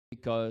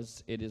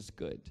because it is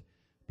good.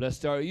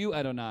 Blessed are you,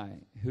 Adonai,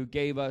 who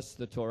gave us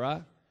the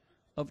Torah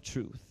of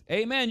truth.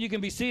 Amen. You can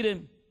be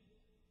seated.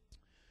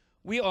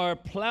 We are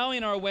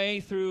plowing our way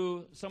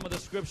through some of the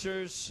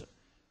scriptures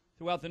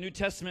throughout the New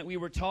Testament. We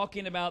were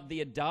talking about the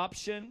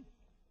adoption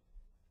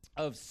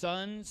of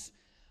sons.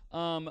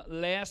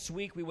 Last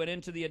week we went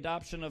into the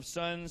adoption of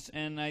sons,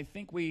 and I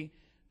think we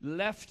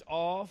left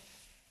off.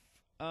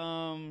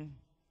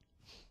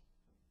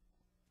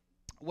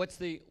 What's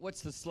the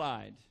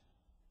slide?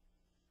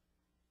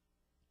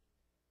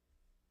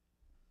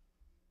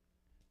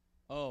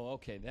 Oh,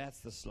 okay, that's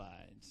the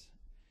slides.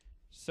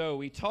 So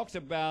we talked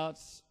about,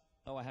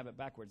 I have it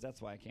backwards.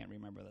 That's why I can't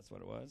remember. That's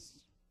what it was.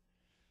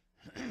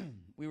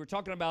 We were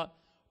talking about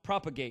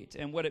propagate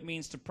and what it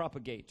means to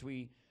propagate.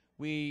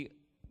 We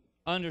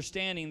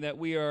understanding that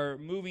we are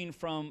moving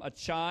from a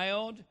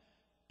child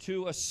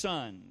to a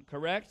son,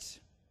 correct?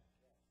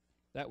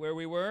 That where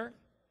we were?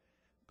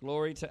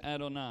 Glory to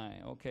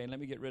Adonai. Okay, let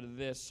me get rid of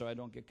this so I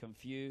don't get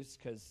confused,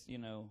 because,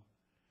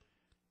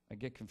 I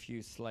get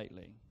confused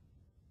slightly.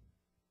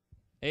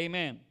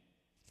 Amen.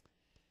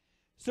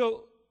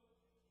 So,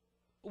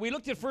 we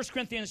looked at 1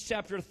 Corinthians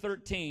chapter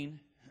 13.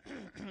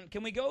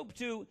 Can we go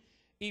to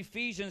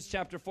Ephesians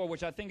chapter 4,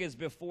 which I think is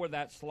before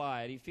that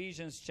slide.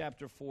 Ephesians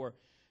chapter 4.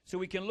 So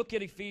we can look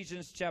at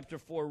Ephesians chapter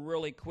 4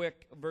 really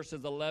quick,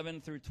 verses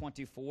 11 through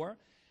 24.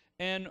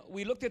 And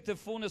we looked at the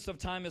fullness of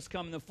time has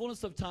come. And the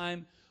fullness of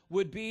time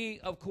would be,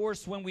 of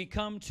course, when we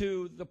come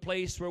to the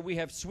place where we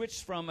have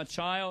switched from a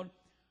child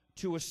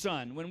to a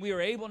son. When we are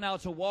able now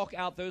to walk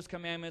out those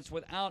commandments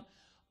without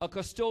a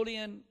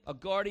custodian, a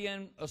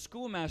guardian, a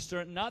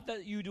schoolmaster. Not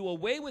that you do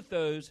away with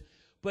those,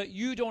 but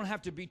you don't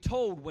have to be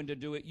told when to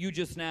do it. You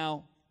just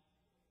now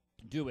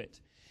do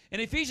it. In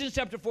Ephesians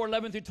chapter 4,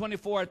 11 through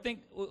 24, I think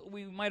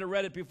we might have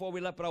read it before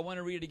we left, but I want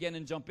to read it again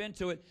and jump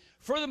into it.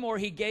 Furthermore,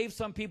 he gave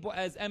some people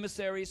as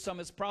emissaries, some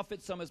as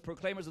prophets, some as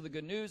proclaimers of the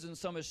good news, and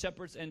some as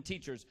shepherds and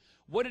teachers.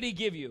 What did he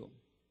give you?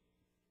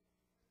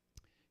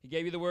 He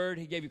gave you the word,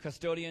 he gave you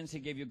custodians, he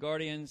gave you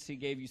guardians, he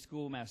gave you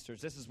schoolmasters.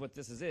 This is what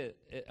this is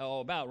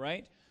all about,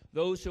 right?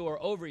 Those who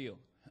are over you.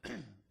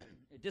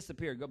 It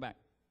disappeared. Go back.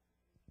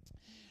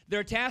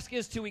 Their task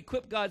is to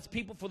equip God's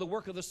people for the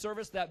work of the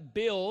service that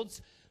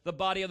builds the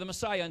body of the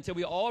Messiah until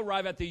we all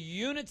arrive at the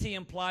unity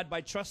implied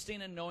by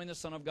trusting and knowing the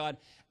Son of God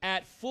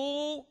at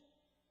full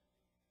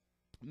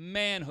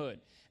manhood,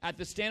 at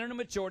the standard of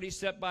maturity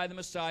set by the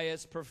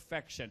Messiah's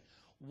perfection.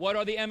 What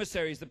are the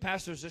emissaries, the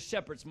pastors, the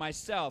shepherds,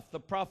 myself,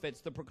 the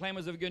prophets, the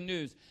proclaimers of good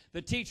news,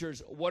 the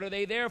teachers? What are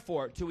they there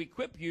for? To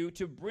equip you,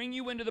 to bring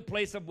you into the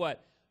place of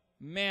what?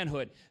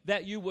 Manhood.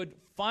 That you would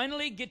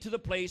finally get to the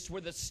place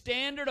where the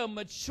standard of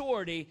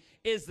maturity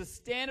is the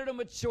standard of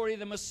maturity of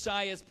the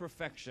Messiah's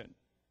perfection.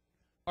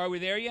 Are we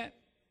there yet?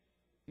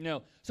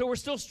 No. So we're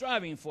still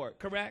striving for it,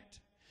 correct?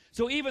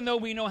 So even though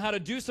we know how to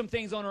do some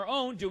things on our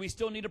own, do we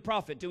still need a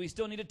prophet? Do we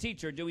still need a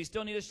teacher? Do we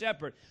still need a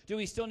shepherd? Do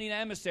we still need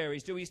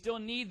emissaries? Do we still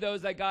need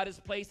those that God has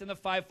placed in the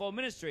fivefold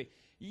ministry?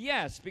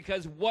 Yes,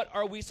 because what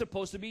are we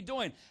supposed to be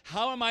doing?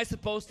 How am I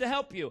supposed to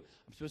help you?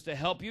 I'm supposed to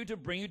help you to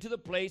bring you to the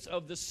place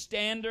of the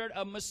standard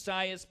of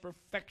Messiah's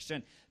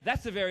perfection.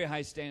 That's a very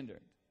high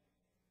standard.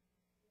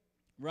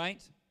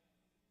 Right?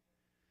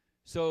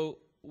 So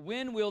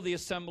when will the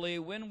assembly,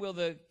 when will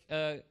the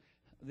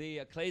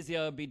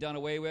ecclesia be done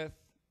away with?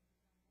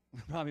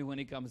 Probably when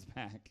he comes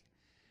back.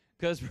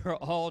 Because we're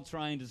all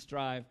trying to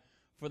strive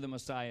for the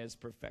Messiah's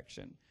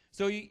perfection.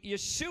 So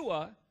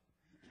Yeshua,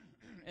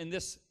 in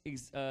this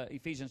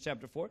Ephesians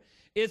chapter 4,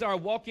 is our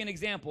walking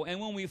example. And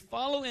when we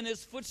follow in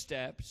his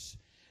footsteps,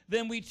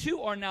 then we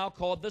too are now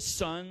called the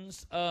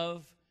sons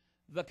of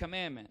the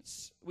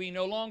commandments. We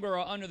no longer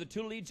are under the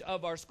tutelage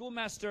of our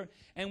schoolmaster,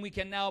 and we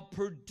can now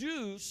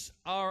produce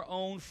our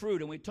own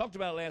fruit. And we talked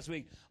about it last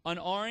week. An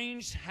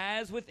orange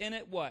has within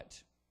it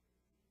what?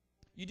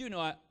 You do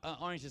know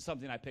orange is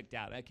something I picked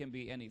out. That can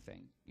be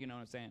anything. You know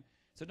what I'm saying?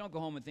 So don't go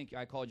home and think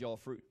I called you all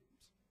fruit.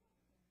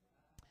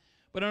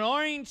 But an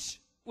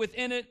orange,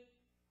 within it,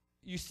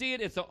 you see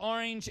it, it's an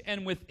orange,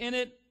 and within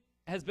it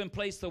has been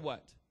placed the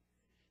what?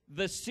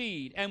 The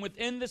seed. And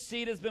within the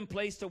seed has been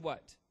placed a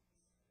what?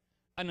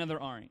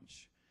 Another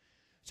orange.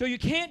 So you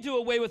can't do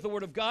away with the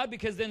word of God,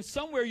 because then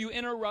somewhere you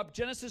interrupt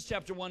Genesis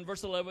chapter 1,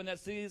 verse 11, that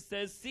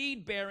says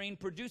seed bearing,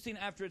 producing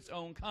after its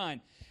own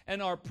kind.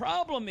 And our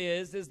problem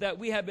is that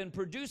we have been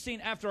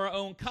producing after our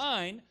own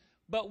kind,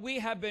 but we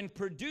have been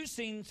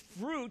producing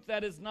fruit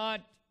that is not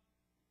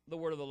the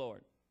word of the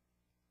Lord.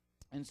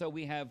 And so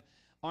we have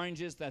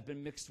oranges that have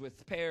been mixed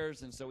with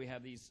pears, and so we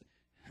have these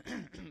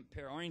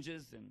pear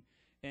oranges,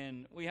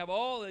 and we have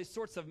all these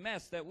sorts of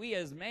mess that we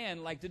as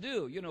man like to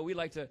do. We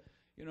like to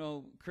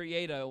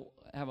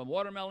have a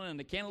watermelon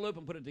and a cantaloupe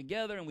and put it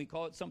together, and we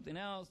call it something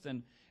else.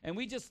 And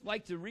we just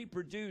like to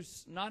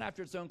reproduce, not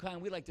after its own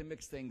kind. We like to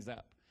mix things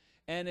up.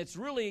 And it's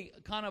really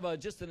kind of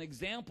just an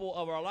example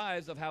of our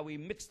lives of how we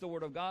mix the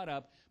Word of God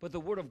up. But the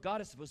Word of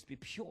God is supposed to be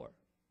pure,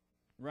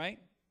 right?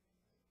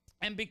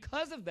 And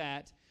because of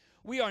that,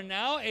 we are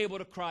now able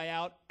to cry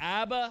out,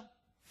 Abba,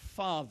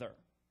 Father.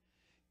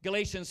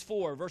 Galatians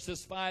 4,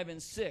 verses 5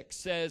 and 6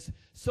 says,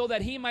 so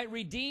that he might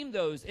redeem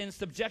those in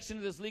subjection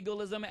to this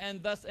legalism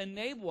and thus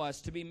enable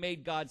us to be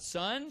made God's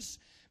sons,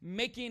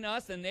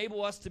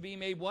 enable us to be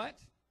made what?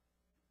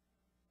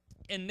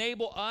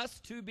 Enable us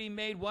to be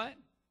made what?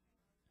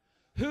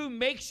 Who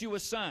makes you a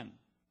son?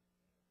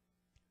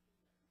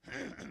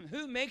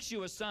 Who makes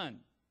you a son?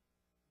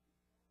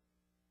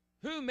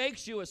 Who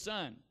makes you a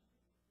son?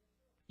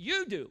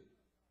 You do.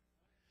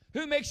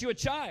 Who makes you a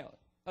child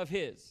of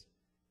his?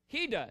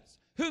 He does.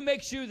 Who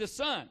makes you the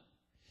son?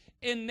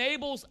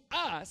 Enables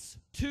us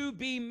to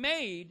be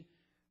made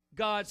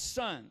God's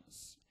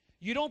sons.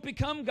 You don't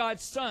become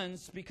God's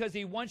sons because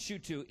he wants you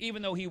to,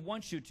 even though he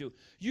wants you to.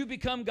 You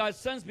become God's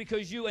sons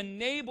because you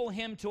enable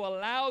him to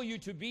allow you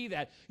to be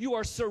that. You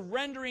are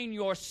surrendering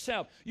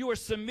yourself. You are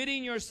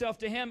submitting yourself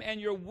to him,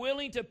 and you're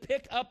willing to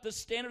pick up the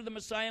standard of the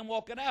Messiah and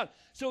walk it out.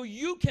 So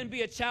you can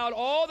be a child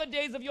all the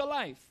days of your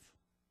life.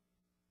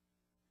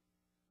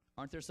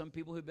 Aren't there some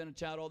people who've been a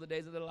child all the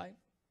days of their life?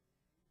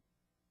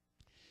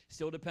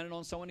 Still dependent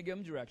on someone to give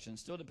them direction.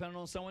 Still dependent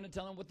on someone to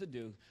tell them what to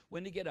do,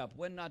 when to get up,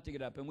 when not to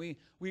get up. And we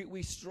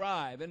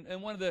strive. And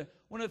one of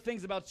the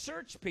things about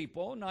church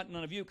people, none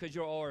of you, because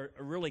you're all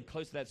really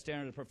close to that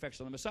standard of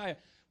perfection of the Messiah.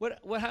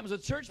 What happens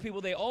with church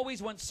people, they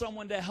always want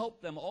someone to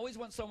help them, always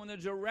want someone to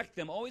direct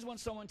them, always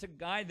want someone to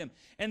guide them.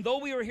 And though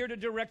we are here to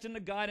direct and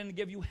to guide and to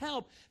give you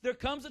help, there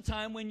comes a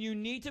time when you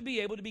need to be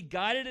able to be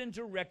guided and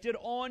directed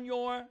on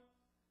your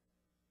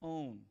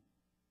own.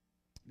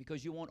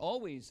 Because you won't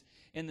always,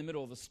 in the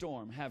middle of a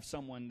storm, have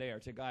someone there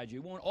to guide you.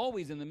 You won't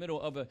always, in the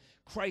middle of a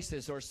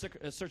crisis or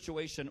a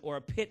situation or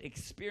a pit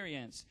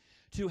experience,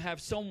 to have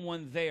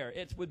someone there.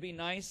 It would be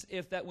nice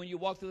if that when you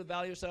walk through the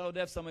valley of shadow of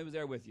death, somebody was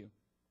there with you.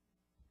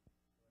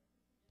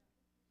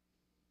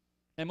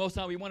 And most of the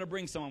time we want to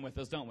bring someone with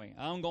us, don't we?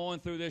 I'm going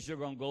through this, you're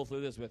going to go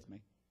through this with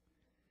me.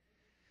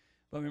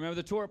 But remember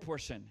the Torah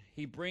portion.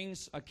 He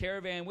brings a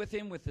caravan with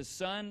him with his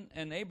son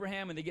and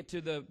Abraham, and they get to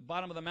the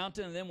bottom of the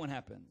mountain, and then what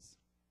happens?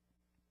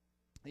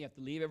 They have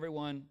to leave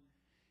everyone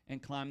and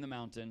climb the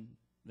mountain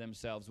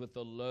themselves with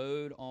the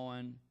load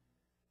on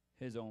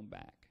his own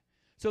back.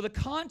 So the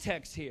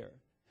context here,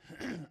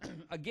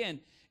 again,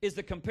 is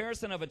the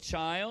comparison of a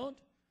child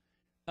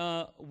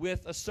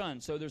with a son.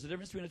 So there's a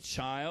difference between a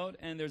child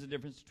and there's a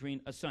difference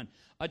between a son.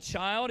 A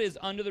child is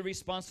under the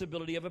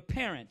responsibility of a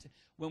parent.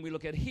 When we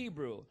look at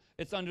Hebrew,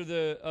 it's under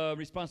the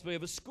responsibility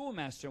of a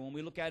schoolmaster when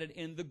we look at it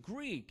in the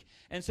Greek.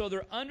 And so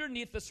they're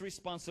underneath this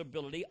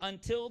responsibility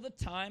until the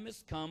time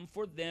has come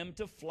for them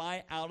to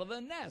fly out of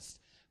the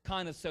nest,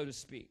 kind of so to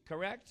speak,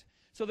 correct?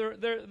 So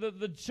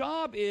the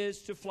job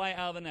is to fly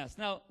out of the nest.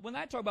 Now, when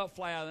I talk about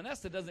fly out of the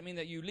nest, it doesn't mean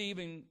that you leave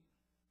and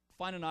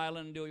find an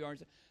island and do your own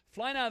stuff.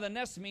 Flying out of the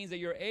nest means that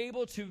you're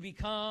able to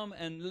become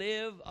and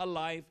live a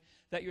life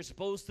that you're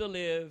supposed to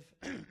live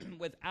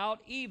without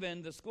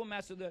even the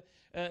schoolmaster,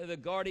 the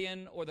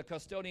guardian, or the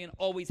custodian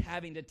always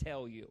having to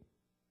tell you.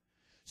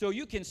 So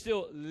you can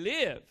still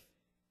live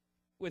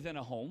within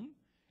a home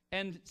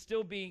and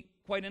still be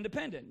quite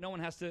independent. No one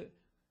has to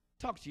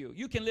talk to you.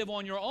 You can live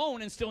on your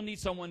own and still need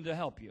someone to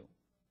help you.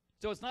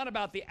 So it's not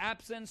about the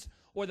absence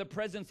or the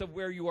presence of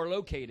where you are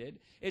located.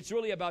 It's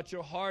really about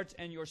your heart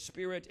and your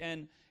spirit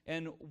and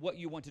what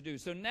you want to do.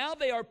 So now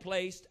they are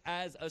placed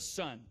as a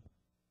son.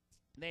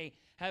 They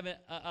have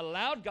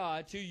allowed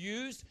God to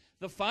use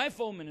the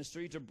fivefold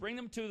ministry to bring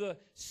them to the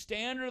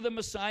standard of the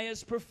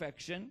Messiah's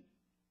perfection.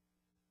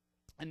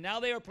 And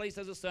now they are placed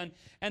as a son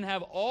and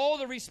have all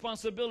the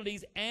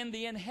responsibilities and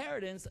the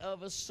inheritance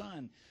of a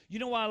son. You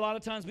know why a lot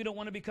of times we don't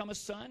want to become a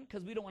son?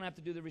 Because we don't want to have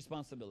to do the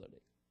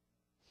responsibility.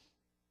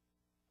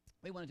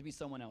 We want it to be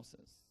someone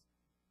else's.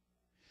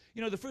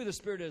 You know, the fruit of the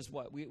Spirit is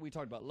what? We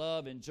talked about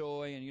love and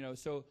joy. And,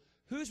 so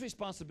whose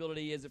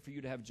responsibility is it for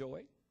you to have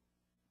joy?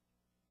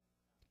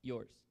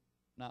 Yours,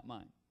 not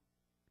mine.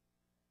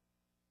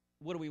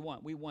 What do we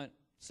want? We want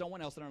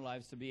someone else in our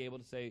lives to be able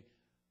to say,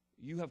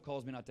 you have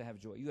caused me not to have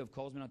joy. You have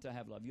caused me not to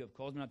have love. You have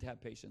caused me not to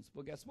have patience.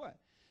 Well, guess what?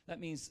 That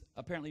means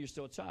apparently you're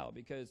still a child,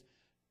 because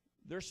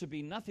there should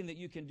be nothing that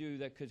you can do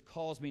that could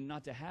cause me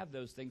not to have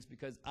those things,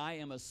 because I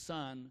am a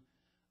son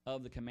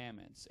of the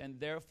commandments. And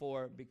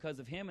therefore, because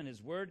of him and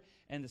his word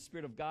and the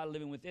Spirit of God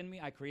living within me,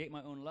 I create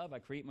my own love, I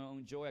create my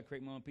own joy, I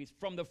create my own peace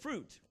from the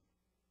fruit.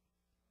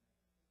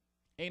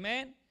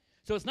 Amen?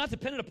 So it's not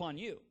dependent upon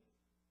you.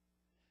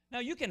 Now,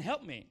 you can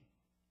help me.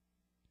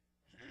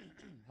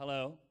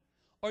 Hello?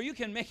 Or you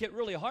can make it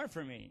really hard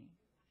for me.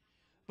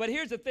 But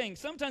here's the thing.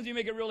 Sometimes you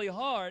make it really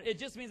hard. It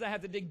just means I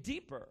have to dig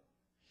deeper.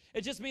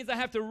 It just means I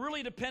have to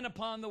really depend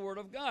upon the Word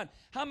of God.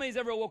 How many's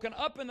ever woken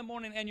up in the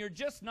morning and you're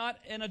just not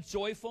in a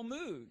joyful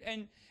mood?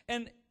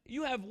 And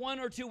you have one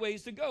or two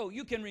ways to go.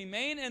 You can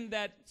remain in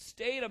that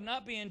state of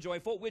not being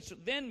joyful, which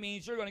then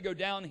means you're going to go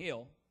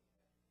downhill.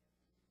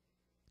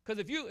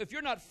 Because if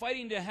you're not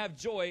fighting to have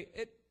joy,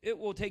 it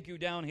will take you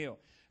downhill.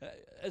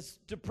 As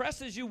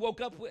depressed as you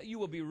woke up, you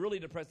will be really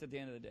depressed at the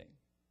end of the day.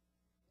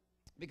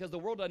 Because the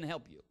world doesn't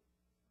help you.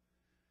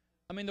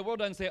 I mean, the world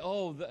doesn't say,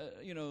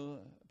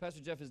 Pastor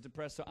Jeff is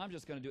depressed, so I'm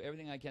just going to do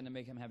everything I can to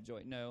make him have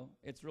joy. No,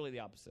 it's really the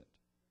opposite.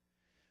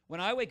 When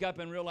I wake up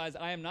and realize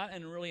I am not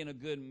really in a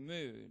good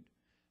mood,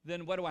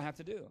 then what do I have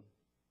to do?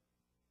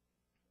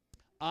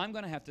 I'm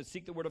going to have to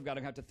seek the Word of God. I'm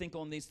going to have to think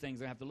on these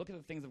things. I have to look at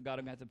the things of God.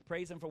 I'm going to have to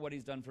praise Him for what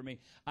He's done for me.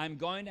 I'm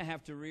going to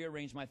have to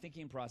rearrange my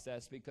thinking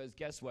process because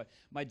guess what?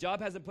 My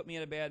job hasn't put me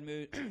in a bad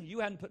mood.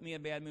 You hadn't put me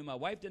in a bad mood. My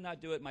wife did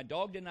not do it. My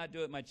dog did not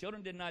do it. My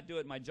children did not do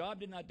it. My job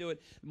did not do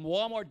it.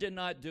 Walmart did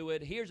not do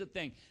it. Here's the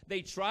thing.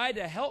 They tried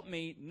to help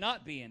me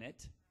not be in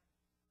it.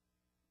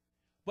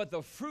 But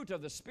the fruit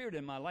of the Spirit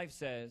in my life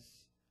says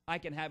I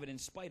can have it in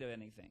spite of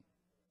anything.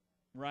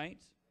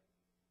 Right?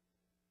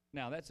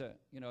 Now, that's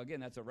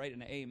that's a right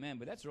and an amen,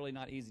 but that's really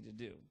not easy to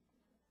do.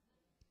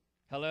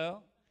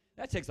 Hello?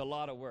 That takes a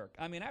lot of work.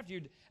 I mean, after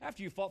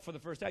you fought for the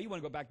first hour, you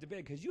want to go back to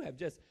bed because you have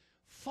just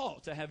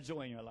fought to have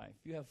joy in your life.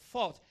 You have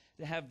fought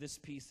to have this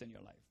peace in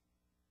your life.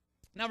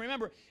 Now,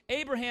 remember,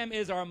 Abraham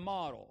is our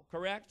model,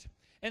 correct?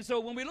 And so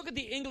when we look at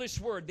the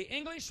English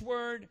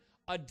word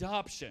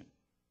adoption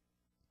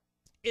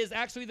is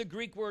actually the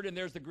Greek word, and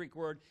there's the Greek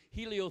word,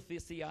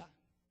 heliothesia.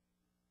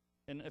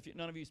 And if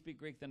none of you speak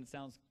Greek, then it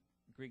sounds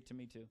Greek to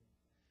me too.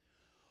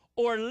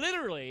 Or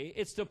literally,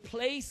 it's to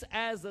place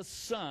as a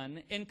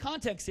son. In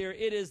context here,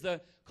 it is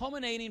the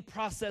culminating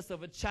process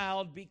of a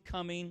child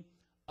becoming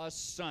a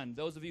son.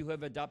 Those of you who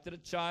have adopted a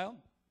child,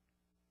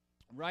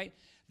 right?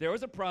 There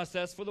was a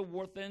process for the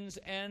Worthens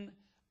and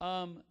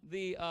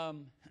the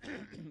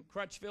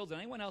Crutchfields and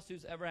anyone else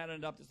who's ever had an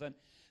adopted son.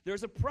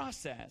 There's a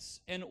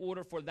process in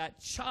order for that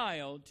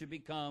child to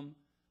become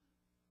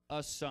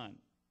a son.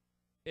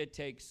 It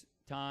takes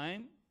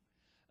time.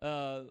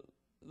 The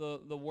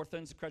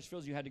Worthens, the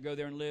Crutchfields, you had to go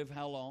there and live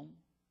how long?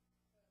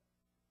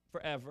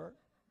 Forever.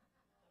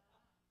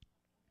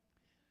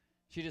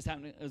 She just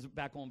was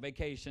back on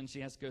vacation.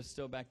 She has to go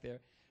still back there.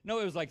 No,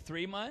 it was like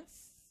 3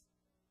 months.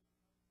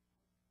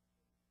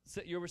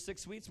 So you were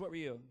 6 weeks? What were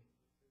you?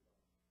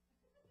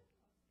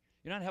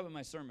 You're not helping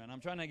my sermon. I'm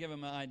trying to give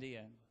him an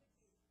idea.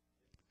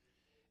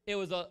 It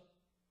was a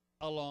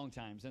long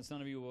time, since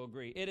none of you will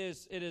agree. It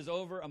is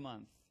over a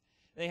month.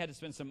 They had to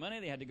spend some money.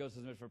 They had to go to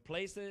some different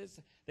places.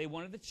 They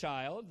wanted the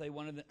child. They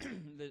wanted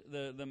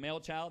the male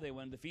child. They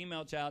wanted the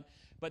female child.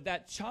 But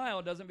that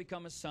child doesn't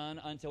become a son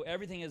until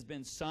everything has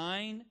been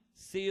signed,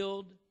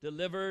 sealed,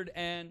 delivered,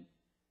 and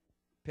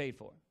paid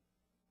for.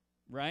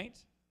 Right?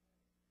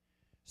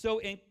 So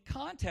in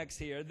context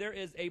here, there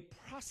is a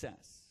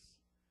process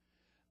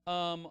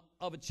of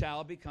a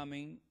child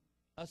becoming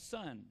a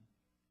son.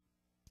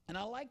 And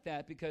I like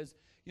that because,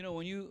 you know,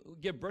 when you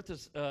give birth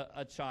to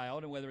a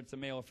child, and whether it's a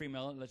male or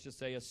female, let's just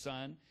say a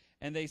son,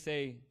 and they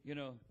say, you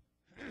know,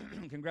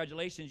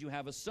 congratulations, you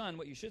have a son,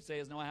 what you should say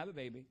is, no, I have a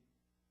baby.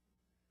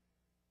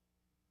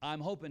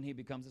 I'm hoping he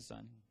becomes a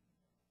son.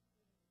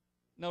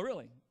 No,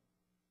 really.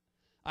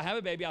 I have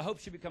a baby. I hope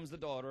she becomes the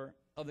daughter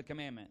of the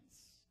commandments.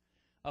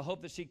 I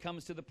hope that she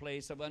comes to the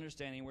place of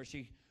understanding where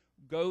she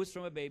goes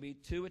from a baby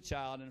to a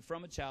child, and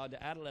from a child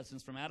to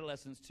adolescence, from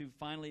adolescence to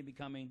finally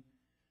becoming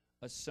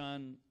a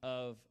son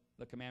of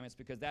the commandments,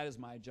 because that is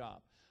my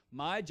job.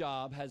 My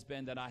job has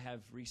been that I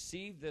have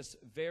received this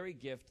very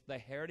gift, the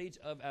heritage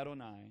of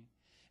Adonai,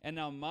 and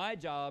now my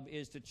job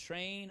is to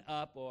train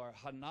up or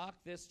hanak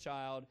this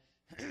child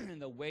in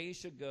the way he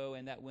should go,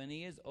 and that when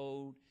he is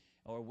old,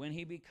 or when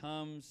he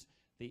becomes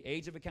the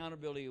age of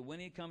accountability, when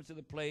he comes to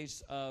the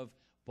place of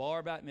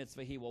bar bat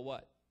mitzvah, he will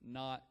what?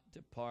 Not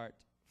depart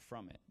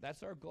from it.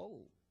 That's our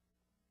goal,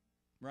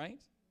 right?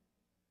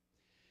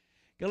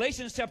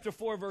 Galatians chapter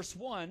 4, verse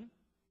 1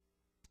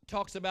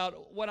 talks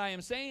about what I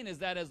am saying is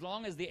that as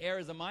long as the heir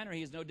is a minor,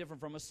 he is no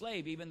different from a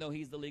slave, even though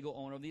he's the legal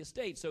owner of the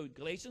estate. So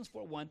Galatians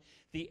 4:1,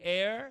 the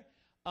heir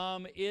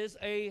is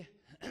a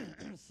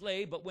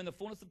slave, but when the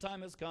fullness of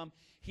time has come,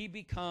 he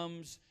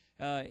becomes,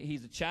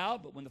 he's a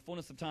child, but when the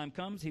fullness of time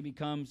comes, he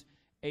becomes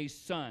a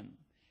son.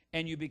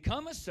 And you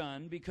become a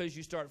son because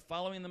you start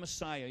following the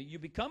Messiah. You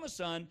become a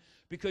son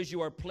because you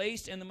are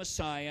placed in the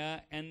Messiah,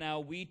 and now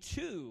we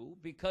too,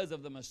 because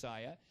of the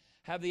Messiah,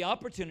 have the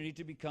opportunity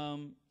to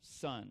become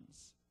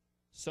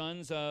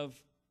sons of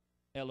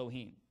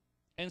Elohim.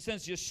 And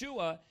since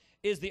Yeshua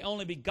is the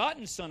only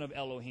begotten son of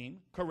Elohim,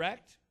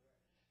 correct?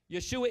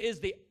 Yeshua is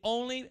the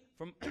only,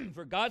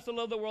 for God so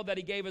loved the world that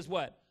he gave us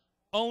what?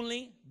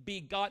 Only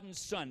begotten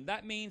son.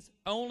 That means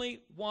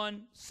only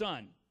one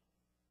son.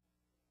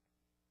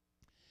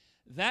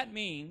 That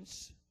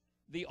means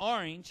the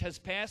orange has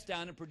passed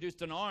down and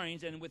produced an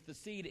orange, and with the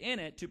seed in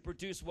it to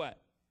produce what?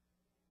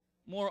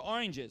 More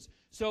oranges.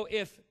 So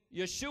if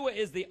Yeshua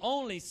is the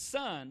only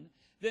son,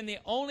 then the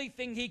only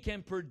thing he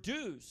can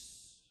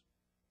produce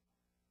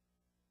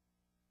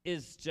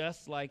is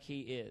just like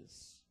he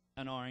is,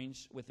 an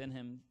orange, within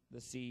him the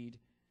seed.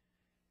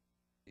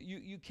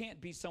 You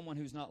can't be someone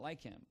who's not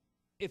like him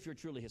if you're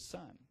truly his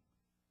son.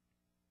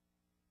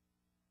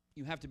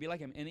 You have to be like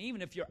him. And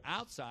even if you're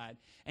outside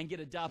and get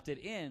adopted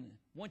in,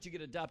 once you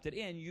get adopted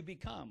in, you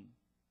become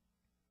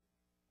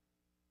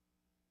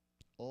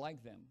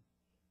like them.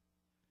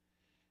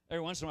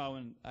 Every once in a while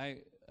when I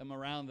am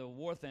around the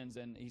Worthens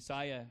and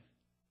Isaiah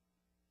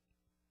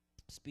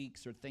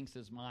speaks or thinks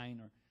his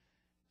mind or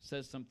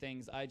says some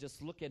things, I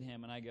just look at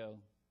him and I go,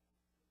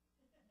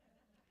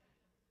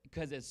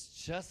 because it's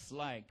just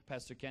like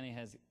Pastor Kenny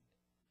has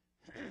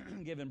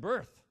given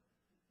birth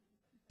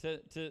to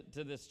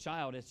this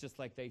child. It's just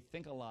like they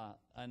think a lot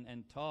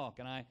and talk.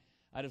 And I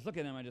just look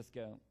at them, I just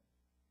go,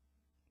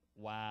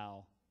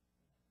 wow.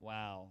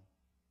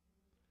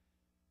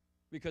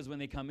 Because when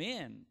they come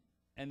in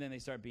and then they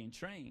start being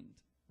trained,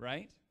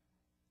 right?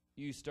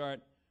 You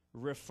start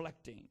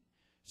reflecting.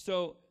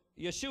 So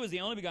Yeshua is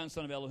the only begotten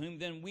Son of Elohim.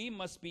 Then we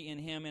must be in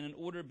him. And in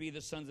order to be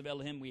the sons of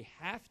Elohim, we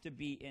have to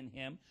be in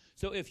him.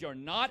 So if you're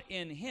not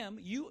in him,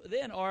 you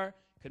then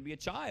could be a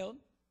child,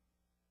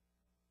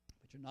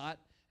 but you're not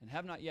and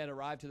have not yet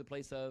arrived to the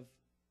place of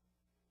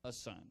a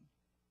son.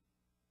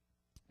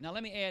 Now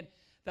let me add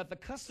that the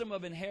custom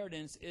of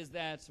inheritance is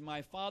that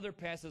my father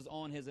passes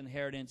on his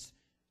inheritance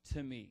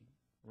to me,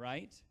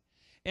 right?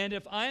 And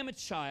if I am a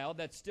child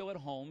that's still at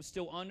home,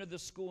 still under the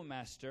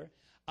schoolmaster,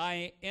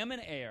 I am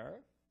an heir,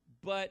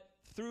 but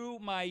through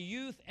my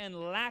youth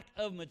and lack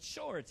of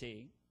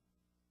maturity,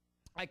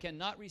 I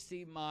cannot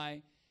receive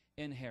my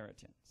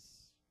inheritance.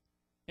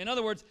 In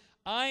other words,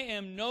 I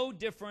am no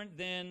different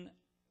than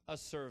a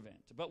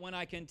servant. But when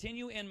I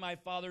continue in my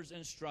father's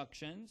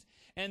instructions,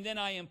 and then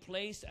I am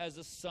placed as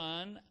a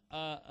son,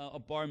 a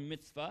bar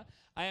mitzvah,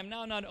 I am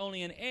now not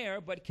only an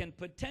heir, but can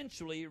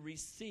potentially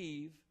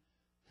receive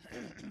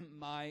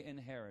my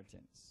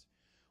inheritance.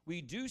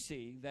 We do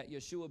see that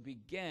Yeshua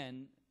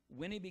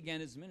when he began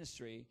his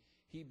ministry,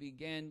 he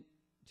began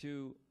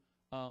to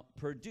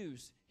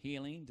produce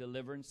healing,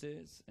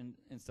 deliverances, and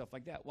stuff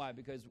like that. Why?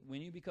 Because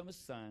when you become a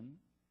son,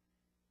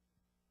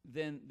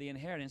 then the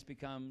inheritance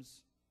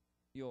becomes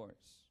yours.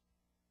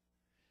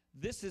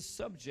 This is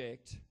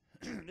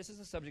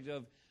the subject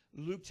of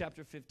Luke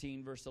chapter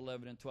 15, verse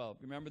 11 and 12.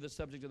 Remember the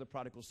subject of the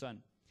prodigal son.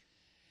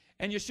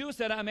 And Yeshua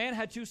said, a man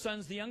had 2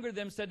 sons. The younger of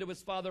them said to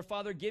his father,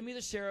 Father, give me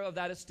the share of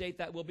that estate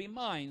that will be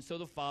mine. So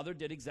the father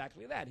did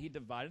exactly that. He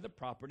divided the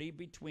property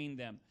between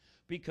them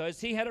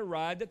because he had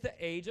arrived at the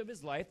age of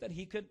his life that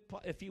he could,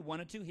 if he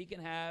wanted to, he can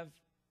have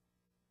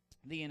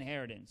the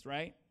inheritance,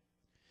 right?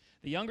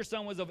 The younger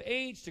son was of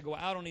age to go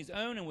out on his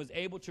own and was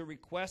able to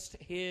request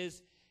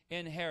his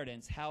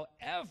inheritance.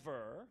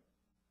 However,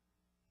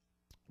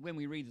 when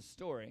we read the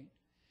story,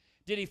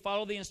 did he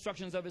follow the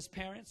instructions of his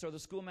parents or the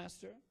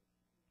schoolmaster?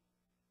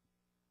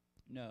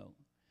 No.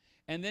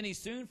 And then he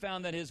soon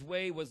found that his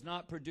way was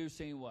not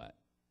producing what?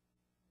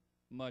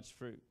 Much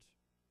fruit.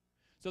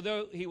 So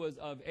though he was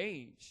of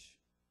age,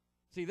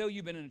 see, though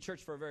you've been in a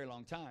church for a very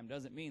long time,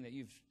 doesn't mean that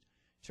you've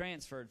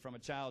transferred from a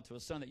child to a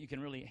son, that you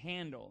can really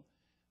handle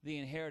the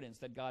inheritance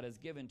that God has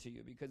given to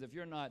you. Because if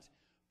you're not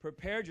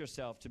prepared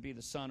yourself to be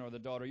the son or the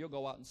daughter, you'll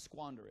go out and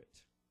squander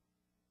it.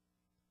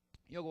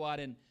 You'll go out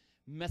and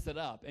mess it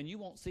up, and you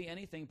won't see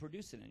anything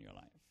producing in your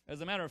life. As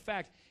a matter of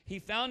fact, he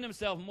found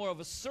himself more of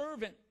a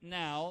servant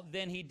now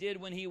than he did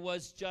when he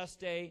was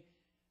just a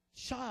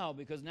child,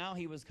 because now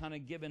he was kind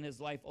of giving his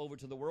life over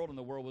to the world, and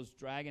the world was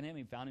dragging him.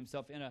 He found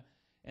himself in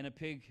a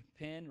pig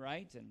pen,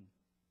 right, and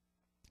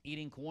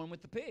eating corn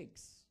with the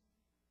pigs,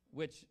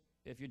 which,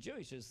 if you're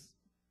Jewish, is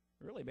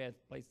a really bad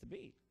place to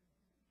be,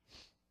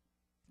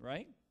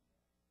 right?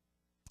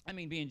 I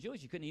mean, being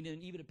Jewish, you couldn't eat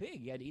even a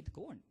pig. You had to eat the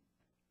corn.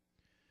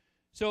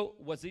 So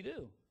what's he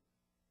do?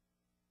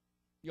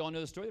 You all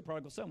know the story of the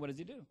prodigal son. What does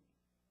he do?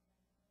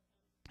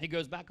 He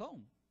goes back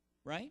home,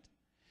 right?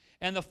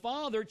 And the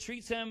father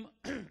treats him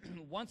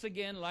once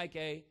again like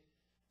a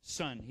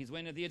son. He's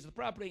waiting at the edge of the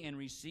property and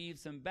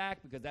receives him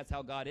back, because that's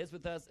how God is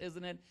with us,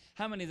 isn't it?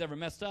 How many has ever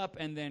messed up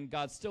and then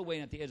God's still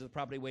waiting at the edge of the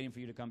property waiting for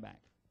you to come back?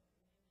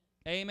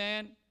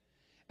 Amen?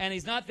 And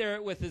he's not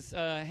there with his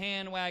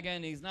hand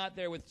wagging. He's not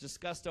there with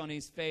disgust on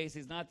his face.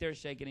 He's not there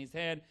shaking his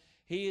head.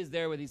 He is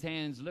there with his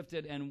hands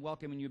lifted and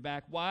welcoming you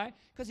back. Why?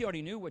 Because he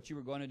already knew what you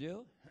were going to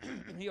do.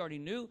 He already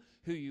knew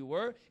who you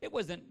were. It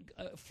wasn't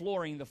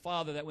flooring the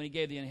father that when he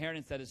gave the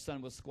inheritance that his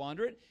son would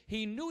squander it.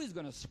 He knew he was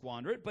going to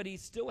squander it, but he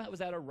still was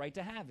at a right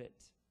to have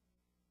it.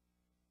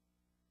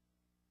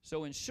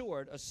 So in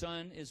short, a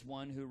son is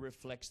one who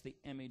reflects the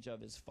image of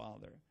his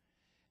father.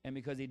 And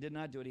because he did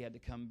not do it, he had to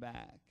come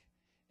back.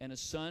 And a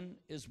son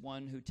is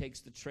one who takes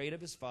the trait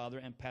of his father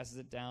and passes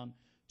it down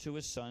to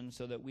his son,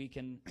 so that we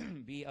can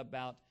be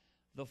about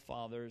the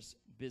father's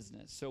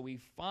business. So we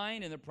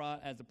find as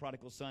the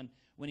prodigal son,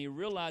 when he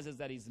realizes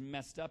that he's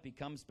messed up, he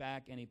comes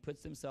back and he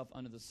puts himself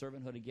under the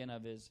servanthood again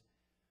of his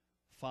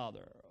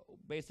father.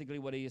 Basically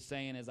what he is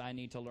saying is, I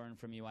need to learn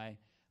from you.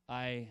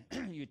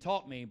 You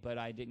taught me, but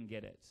I didn't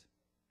get it.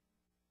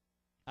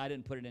 I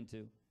didn't put it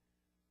into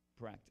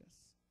practice.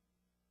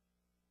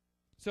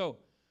 So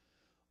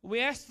we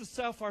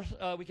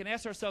can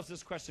ask ourselves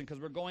this question,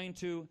 because we're going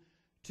to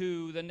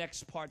the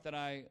next part that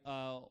I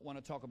want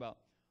to talk about.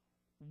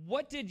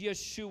 What did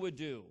Yeshua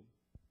do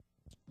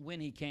when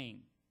he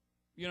came?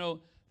 You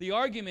know, the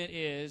argument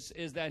is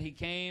that he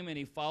came and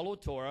he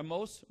followed Torah.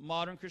 Most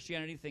modern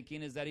Christianity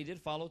thinking is that he did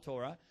follow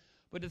Torah.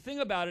 But the thing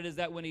about it is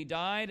that when he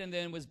died and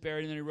then was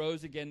buried and then he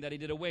rose again, that he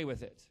did away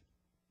with it.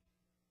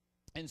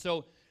 And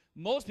so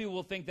most people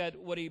will think that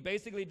what he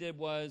basically did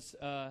was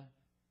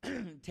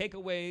take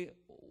away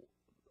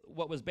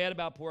what was bad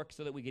about pork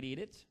so that we could eat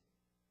it.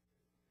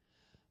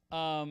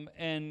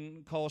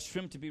 and calls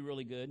shrimp to be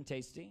really good and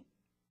tasty,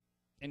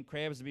 and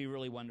crabs to be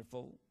really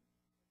wonderful.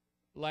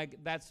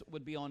 Like that's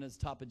would be on his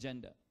top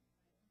agenda.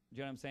 Do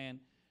you know what I'm saying?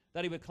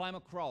 That he would climb a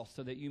cross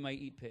so that you might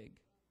eat pig.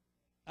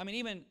 I mean,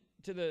 even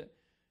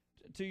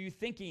to you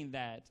thinking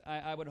that,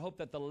 I would hope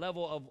that the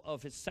level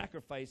of his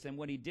sacrifice and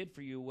what he did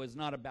for you was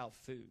not about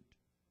food.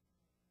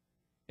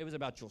 It was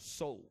about your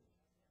soul.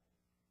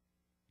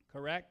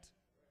 Correct?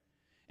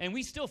 And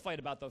we still fight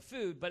about the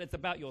food, but it's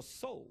about your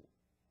soul.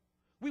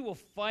 We will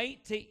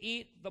fight to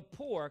eat the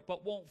pork,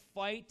 but won't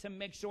fight to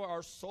make sure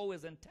our soul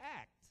is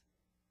intact.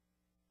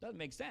 Doesn't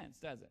make sense,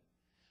 does it?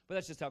 But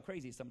that's just how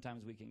crazy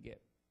sometimes we can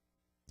get.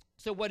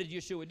 So what did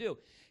Yeshua do?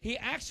 He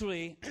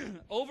actually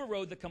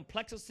overrode the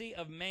complexity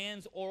of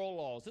man's oral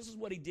laws. This is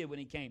what he did when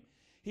he came.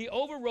 He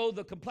overrode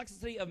the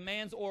complexity of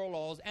man's oral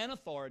laws and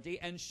authority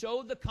and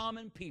showed the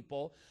common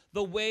people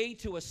the way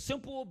to a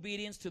simple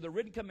obedience to the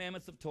written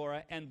commandments of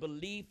Torah and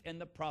belief in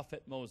the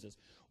prophet Moses.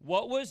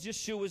 What was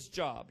Yeshua's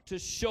job? To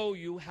show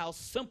you how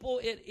simple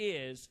it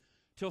is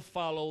to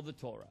follow the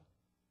Torah.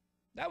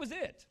 That was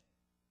it.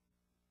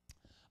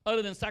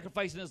 Other than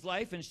sacrificing his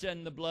life and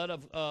shedding the blood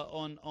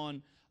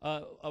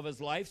of his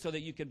life so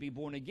that you could be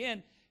born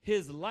again,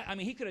 his life, I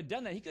mean, he could have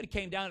done that. He could have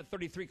came down at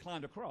 33,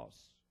 climbed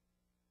across.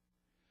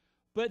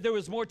 But there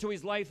was more to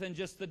his life than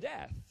just the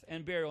death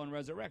and burial and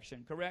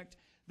resurrection, correct?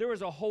 There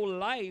was a whole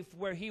life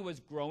where he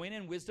was growing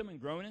in wisdom and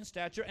growing in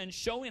stature and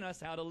showing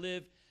us how to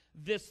live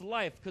this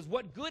life. Because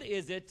what good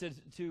is it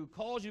to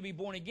cause you to be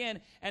born again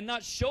and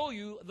not show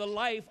you the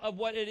life of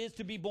what it is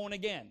to be born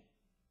again?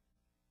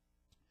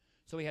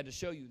 So he had to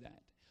show you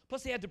that.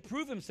 Plus, he had to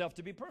prove himself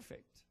to be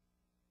perfect.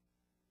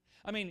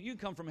 I mean, you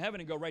come from heaven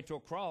and go right to a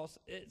cross.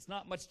 It's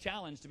not much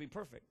challenge to be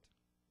perfect.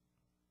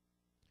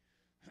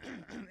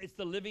 It's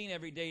the living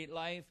everyday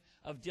life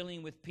of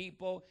dealing with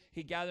people.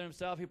 He gathered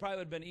himself. He probably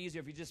would have been easier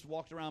if he just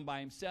walked around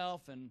by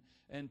himself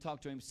and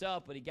talked to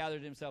himself, but he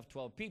gathered himself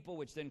 12 people,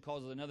 which then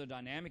causes another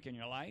dynamic in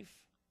your life,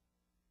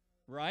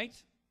 right?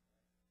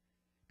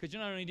 Because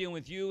you're not only dealing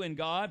with you and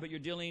God, but you're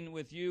dealing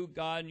with you,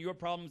 God, and your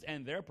problems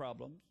and their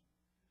problems,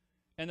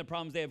 and the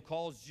problems they have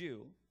caused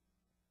you,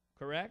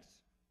 correct?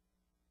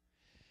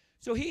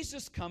 So he's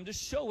just come to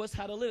show us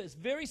how to live. It's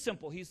very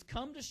simple. He's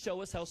come to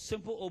show us how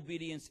simple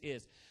obedience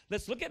is.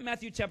 Let's look at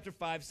Matthew chapter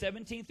 5,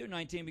 17 through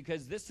 19,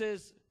 because this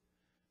is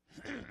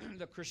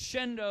the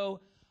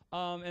crescendo,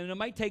 and it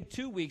might take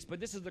 2 weeks, but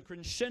this is the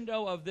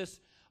crescendo of this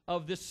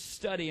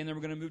study, and then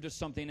we're going to move to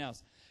something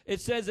else.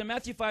 It says in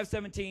Matthew 5,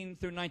 17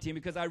 through 19,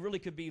 because I really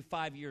could be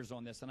 5 years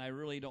on this, and I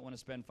really don't want to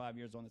spend 5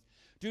 years on this.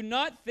 Do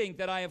not think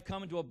that I have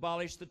come to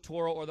abolish the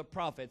Torah or the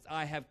prophets.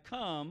 I have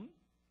come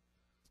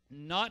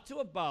not to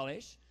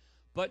abolish,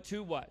 but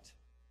to what?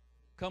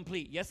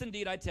 Complete. Yes,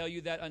 indeed, I tell you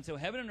that until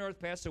heaven and earth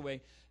pass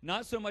away,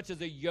 not so much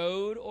as a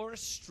yod or a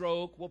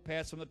stroke will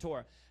pass from the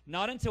Torah.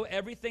 Not until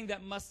everything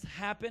that must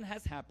happen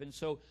has happened.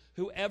 So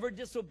whoever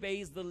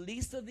disobeys the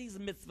least of these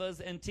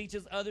mitzvahs and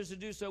teaches others to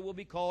do so will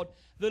be called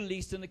the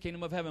least in the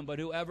kingdom of heaven. But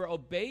whoever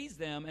obeys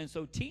them and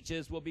so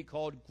teaches will be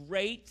called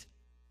great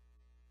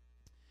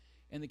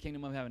in the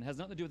kingdom of heaven. It has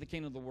nothing to do with the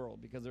kingdom of the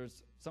world, because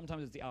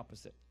sometimes it's the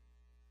opposite.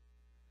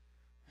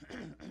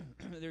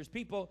 There's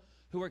people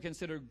who are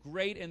considered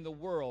great in the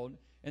world,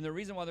 and the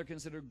reason why they're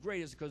considered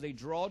great is because they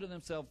draw to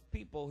themselves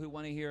people who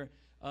want to hear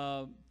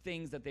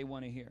things that they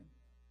want to hear.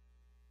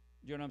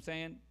 Do you know what I'm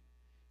saying?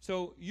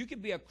 So you can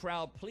be a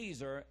crowd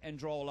pleaser and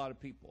draw a lot of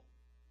people.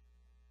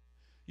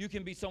 You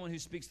can be someone who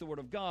speaks the word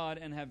of God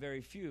and have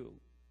very few.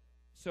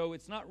 So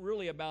it's not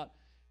really about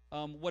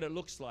what it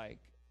looks like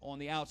on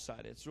the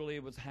outside. It's really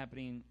what's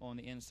happening on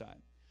the inside.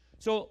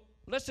 So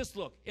let's just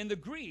look. In the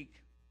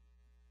Greek,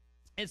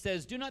 it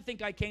says, do not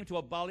think I came to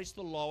abolish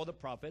the law or the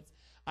prophets.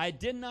 I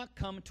did not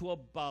come to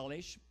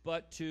abolish,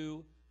 but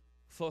to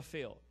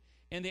fulfill.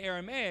 In the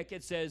Aramaic,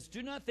 it says,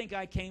 do not think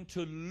I came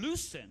to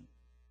loosen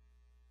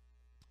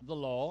the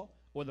law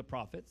or the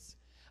prophets.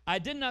 I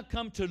did not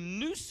come to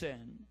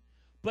loosen,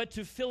 but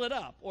to fill it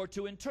up or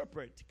to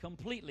interpret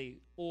completely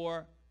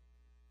or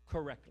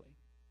correctly.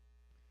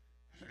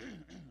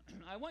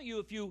 I want you,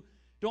 if you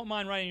don't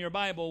mind writing in your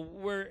Bible,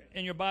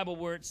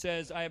 where it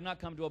says, I have not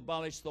come to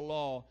abolish the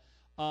law,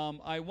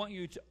 I want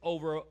you to,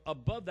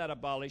 above that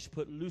abolish,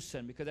 put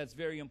loosen, because that's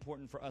very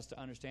important for us to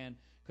understand,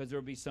 because there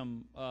will be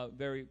some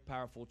very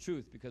powerful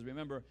truth. Because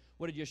remember,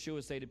 what did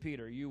Yeshua say to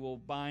Peter? You will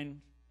bind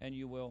and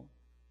you will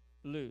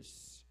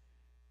loose.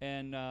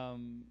 And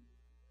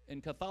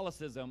in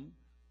Catholicism,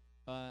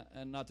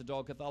 and not to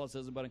dog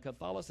Catholicism, but in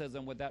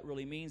Catholicism, what that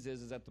really means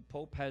is that the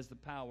Pope has the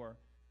power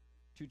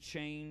to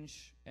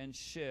change and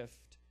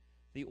shift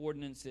the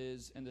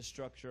ordinances and the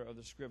structure of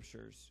the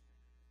Scriptures,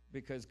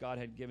 because God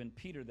had given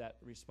Peter that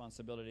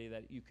responsibility,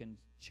 that you can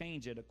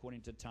change it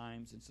according to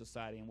times and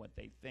society and what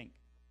they think.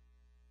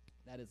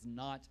 That is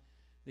not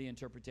the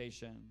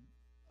interpretation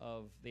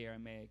of the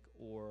Aramaic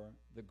or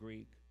the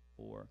Greek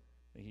or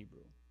the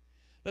Hebrew.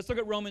 Let's look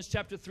at Romans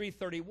chapter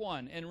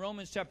 3:31. In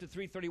Romans chapter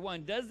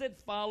 3:31, does it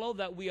follow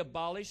that we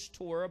abolish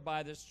Torah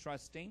by this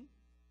trusting?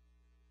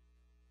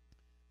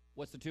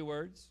 What's the two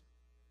words?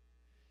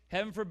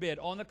 Heaven forbid.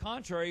 On the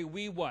contrary,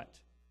 we what?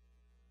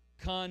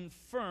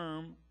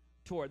 Confirm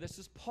Torah. This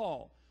is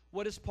Paul.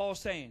 What is Paul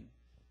saying?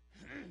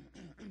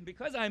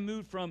 Because I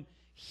moved from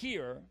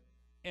here,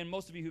 and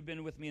most of you who've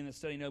been with me in the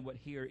study know what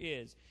here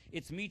is.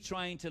 It's me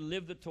trying to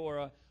live the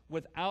Torah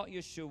without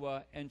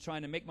Yeshua and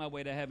trying to make my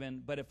way to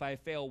heaven. But if I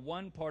fail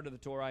one part of the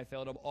Torah, I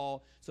failed of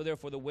all. So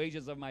therefore, the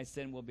wages of my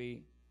sin will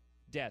be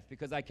death,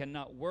 because I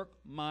cannot work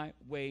my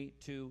way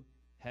to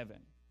heaven.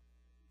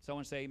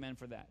 Someone say amen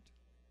for that.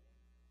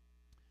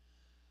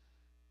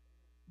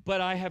 But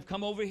I have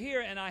come over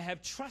here and I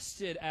have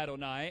trusted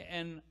Adonai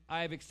and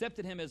I have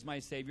accepted him as my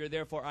Savior.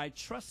 Therefore, I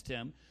trust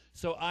him.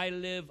 So I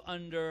live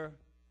under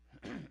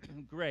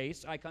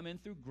grace. I come in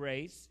through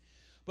grace.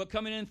 But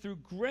coming in through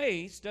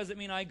grace doesn't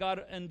mean I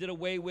got and did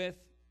away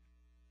with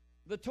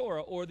the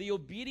Torah or the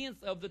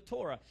obedience of the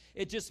Torah.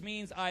 It just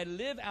means I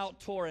live out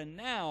Torah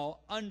now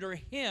under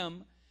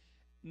him,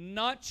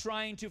 not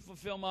trying to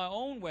fulfill my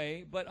own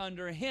way, but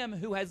under him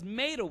who has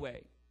made a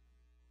way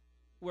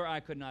where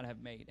I could not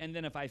have made. And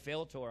then if I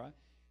fail Torah,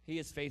 he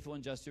is faithful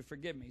and just to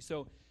forgive me.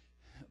 So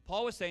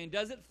Paul was saying,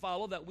 does it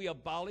follow that we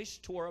abolish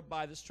Torah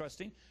by this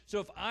trusting? So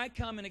if I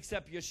come and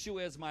accept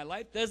Yeshua as my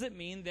life, does it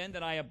mean then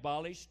that I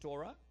abolish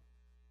Torah?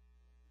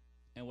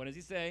 And what does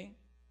he say?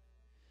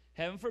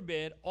 Heaven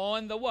forbid.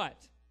 On the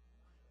what?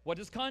 What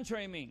does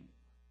contrary mean?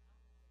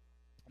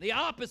 The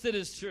opposite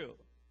is true.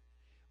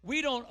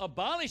 We don't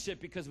abolish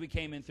it because we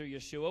came in through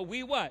Yeshua.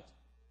 We what?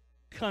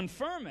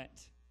 Confirm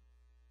it.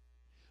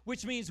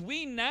 Which means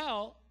we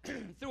now,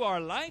 through our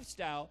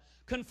lifestyle,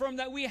 confirm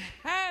that we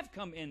have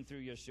come in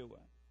through Yeshua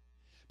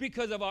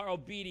because of our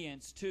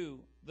obedience to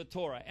the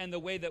Torah and the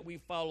way that we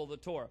follow the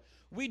Torah.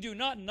 We do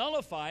not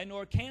nullify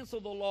nor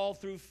cancel the law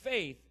through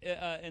faith.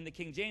 In the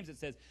King James it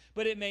says,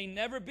 but it may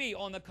never be.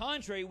 On the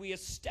contrary, we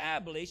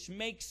establish,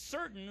 make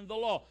certain the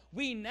law.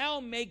 We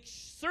now make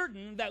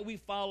certain that we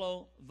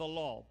follow the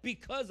law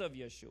because of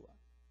Yeshua.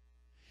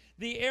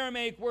 The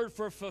Aramaic word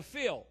for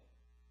fulfill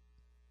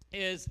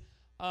is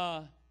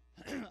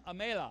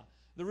amela,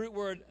 the root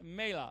word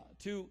mela,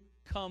 to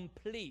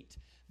complete.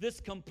 This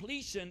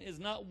completion is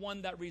not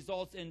one that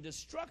results in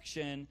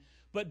destruction,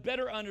 but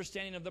better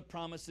understanding of the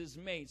promises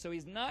made. So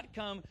he's not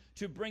come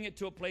to bring it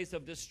to a place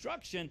of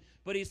destruction,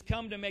 but he's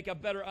come to make a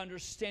better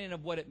understanding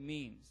of what it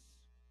means.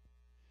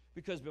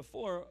 Because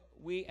before,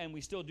 we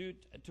still do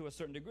to a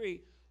certain degree,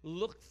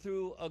 look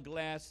through a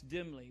glass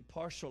dimly,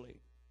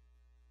 partially.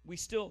 We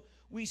still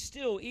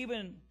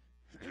even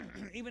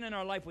in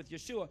our life with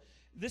Yeshua,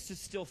 this is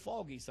still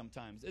foggy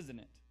sometimes, isn't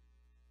it?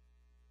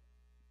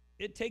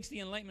 It takes the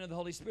enlightenment of the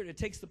Holy Spirit. It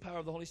takes the power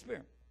of the Holy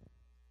Spirit.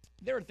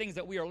 There are things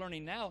that we are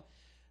learning now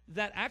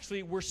that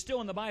actually were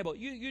still in the Bible.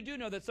 You do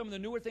know that some of the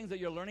newer things that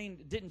you're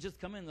learning didn't just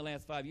come in the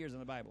last 5 years in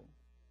the Bible.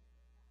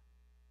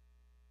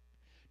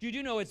 You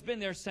do know it's been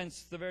there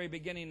since the very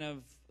beginning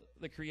of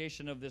the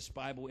creation of this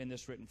Bible in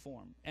this written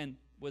form and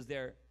was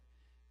there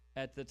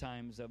at the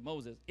times of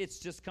Moses. It's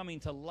just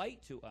coming to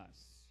light to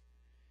us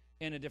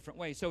in a different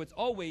way. So it's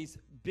always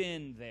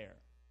been there,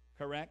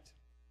 correct?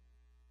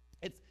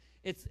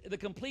 It's the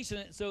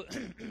completion. So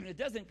it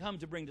doesn't come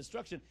to bring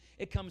destruction.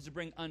 It comes to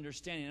bring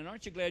understanding. And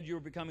aren't you glad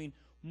you're becoming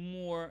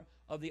more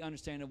of the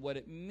understanding of what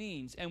it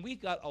means? And we've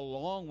got a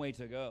long way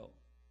to go,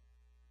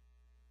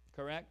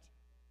 correct?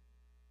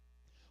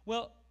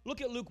 Well, look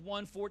at Luke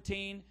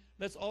 1:14.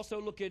 Let's also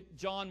look at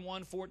John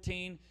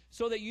 1:14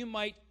 so that you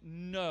might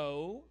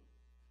know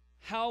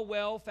how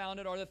well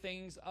founded are the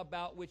things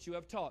about which you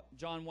have taught.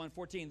 John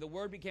 1:14. The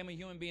Word became a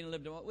human being and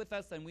lived with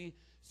us, and we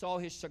saw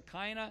his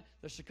Shekinah,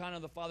 the Shekinah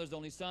of the Father's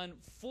only Son,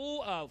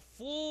 full of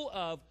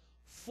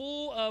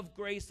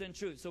grace and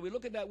truth. So we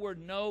look at that word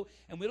know,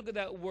 and we look at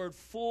that word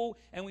full,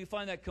 and we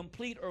find that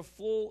complete or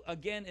full,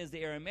 again, is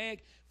the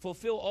Aramaic.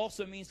 Fulfill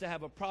also means to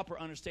have a proper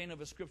understanding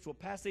of a scriptural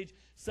passage,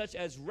 such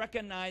as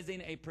recognizing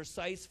a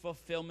precise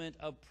fulfillment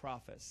of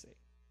prophecy.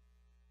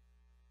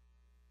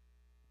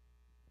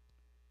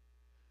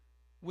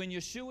 When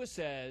Yeshua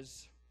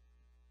says,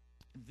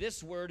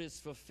 this word is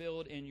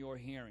fulfilled in your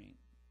hearing,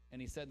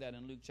 and he said that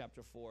in Luke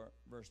chapter 4,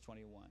 verse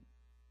 21.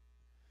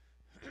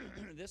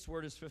 This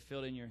word is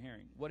fulfilled in your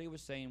hearing. What he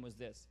was saying was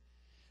this,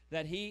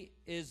 that he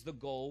is the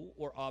goal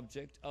or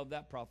object of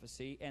that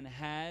prophecy and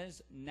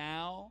has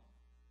now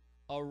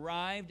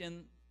arrived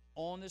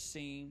on the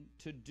scene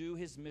to do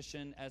his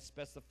mission as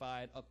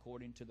specified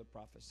according to the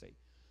prophecy.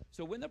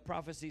 So when the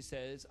prophecy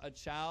says a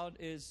child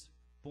is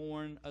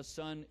born, a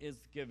son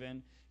is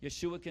given,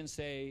 Yeshua can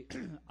say,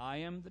 I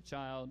am the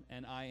child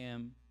and I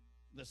am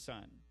the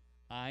son.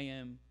 I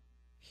am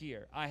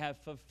here. I have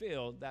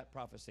fulfilled that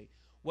prophecy.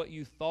 What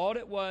you thought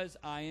it was,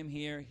 I am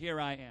here.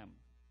 Here I am.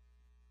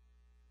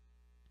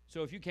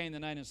 So if you came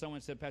tonight and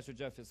someone said, Pastor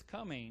Jeff is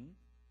coming,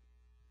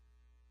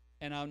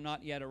 and I'm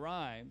not yet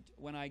arrived,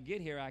 when I get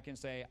here, I can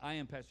say, I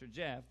am Pastor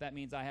Jeff. That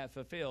means I have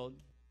fulfilled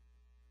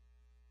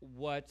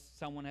what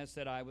someone has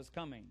said I was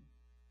coming.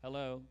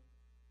 Hello,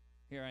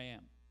 here I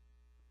am.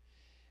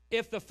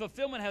 If the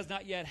fulfillment has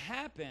not yet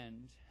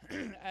happened,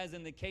 as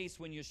in the case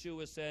when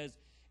Yeshua says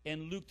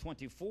in Luke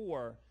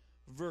 24,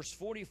 verse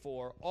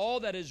 44, all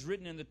that is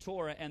written in the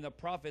Torah and the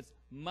prophets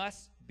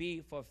must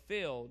be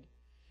fulfilled,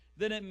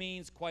 then it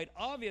means quite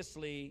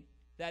obviously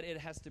that it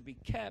has to be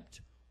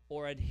kept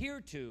or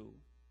adhered to,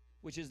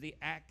 which is the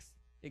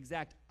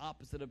exact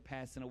opposite of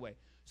passing away.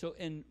 So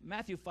in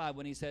Matthew 5,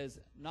 when he says,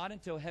 not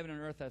until heaven and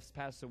earth has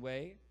passed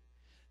away,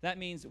 that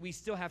means we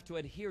still have to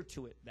adhere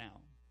to it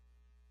now.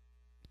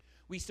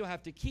 We still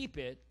have to keep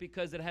it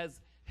because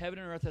heaven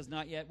and earth has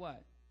not yet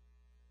what?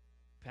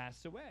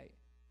 Passed away.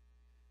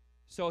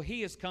 So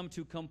he has come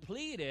to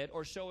complete it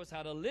or show us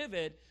how to live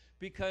it,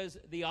 because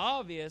the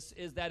obvious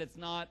is that it's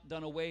not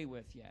done away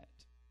with yet.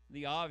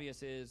 The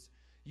obvious is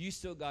you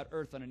still got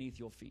earth underneath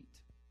your feet.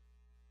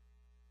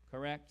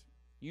 Correct?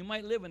 You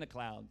might live in the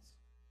clouds,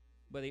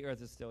 but the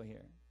earth is still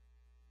here.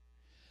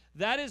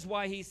 That is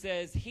why he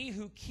says, he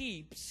who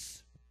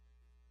keeps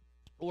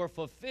or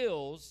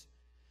fulfills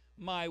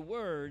my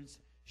words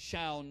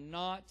shall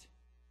not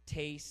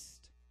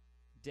taste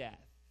death.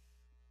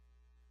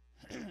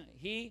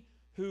 He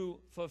who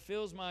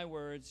fulfills my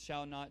words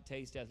shall not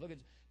taste death. Look at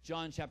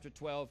John chapter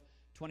 12,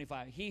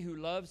 25. He who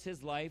loves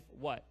his life,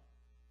 what?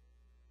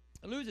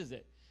 Loses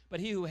it. But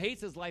he who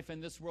hates his life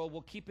in this world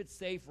will keep it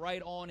safe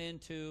right on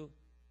into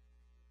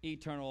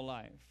eternal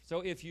life.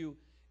 So if you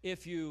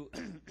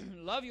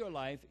love your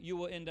life, you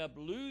will end up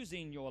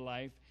losing your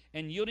life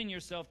and yielding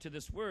yourself to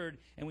this word.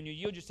 And when you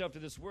yield yourself to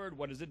this word,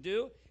 what does it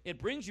do? It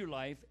brings you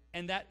life,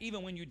 and that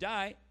even when you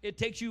die, it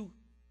takes you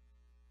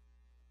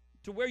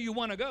to where you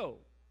want to go.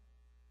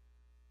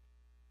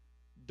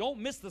 Don't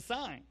miss the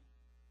sign.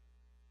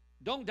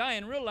 Don't die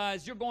and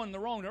realize you're going in the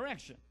wrong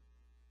direction.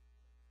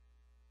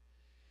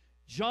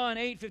 John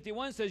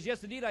 8:51 says,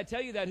 yes, indeed, I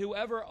tell you that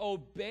whoever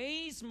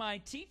obeys my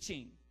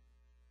teaching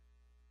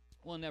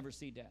will never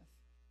see death.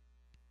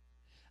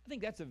 I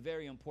think that's a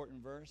very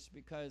important verse,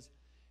 because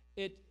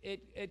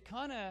it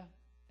kind of,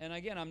 and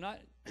again, I'm not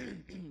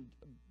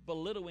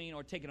belittling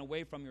or taking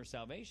away from your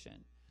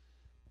salvation,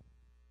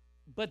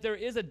 but there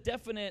is a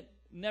definite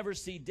never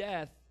see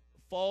death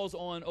falls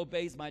on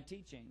obeys my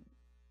teaching.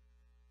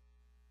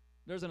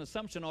 There's an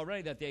assumption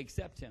already that they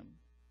accept him.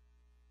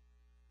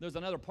 There's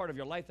another part of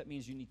your life that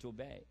means you need to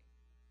obey.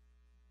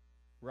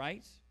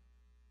 Right?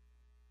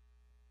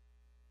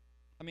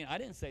 I mean, I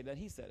didn't say that.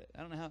 He said it.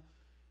 I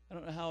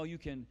don't know how you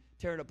can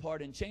tear it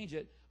apart and change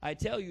it. I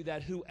tell you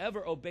that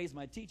whoever obeys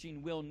my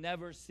teaching will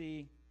never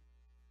see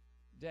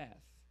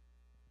death.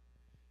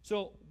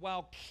 So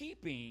while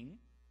keeping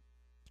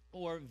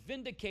or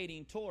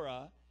vindicating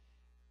Torah,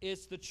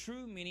 it's the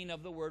true meaning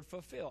of the word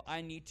fulfill.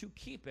 I need to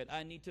keep it.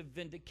 I need to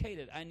vindicate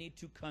it. I need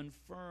to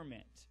confirm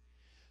it.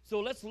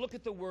 So let's look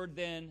at the word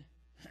then,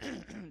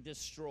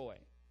 destroy.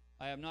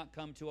 I have not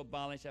come to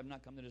abolish. I have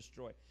not come to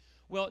destroy.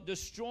 Well,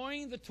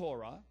 destroying the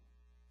Torah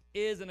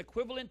is an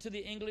equivalent to the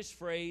English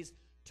phrase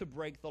to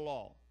break the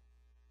law.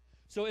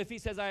 So if he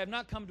says, I have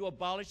not come to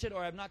abolish it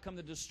or I have not come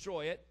to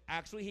destroy it,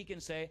 actually he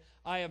can say,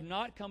 I have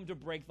not come to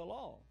break the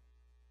law.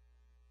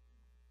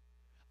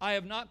 I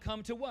have not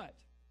come to what?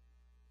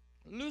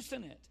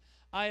 Loosen it.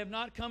 I have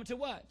not come to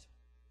what?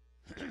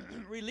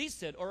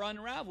 Release it or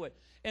unravel it.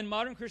 In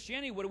modern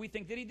Christianity, what do we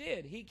think that he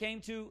did? He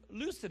came to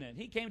loosen it.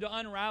 He came to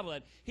unravel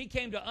it. He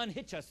came to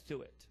unhitch us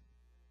to it.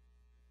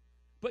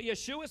 But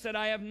Yeshua said,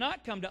 I have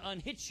not come to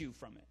unhitch you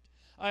from it.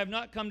 I have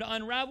not come to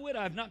unravel it.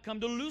 I have not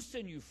come to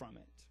loosen you from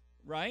it.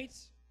 Right?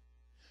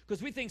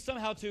 Because we think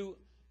somehow to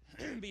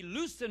be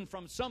loosened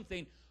from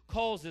something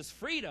causes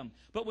freedom.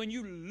 But when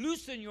you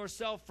loosen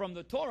yourself from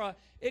the Torah,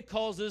 it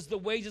causes the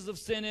wages of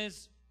sin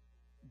is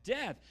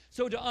death.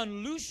 So to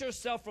unloose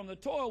yourself from the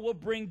Torah will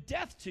bring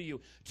death to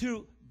you.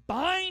 To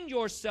bind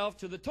yourself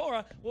to the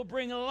Torah will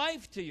bring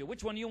life to you.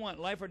 Which one do you want,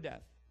 life or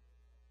death?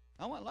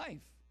 I want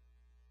life.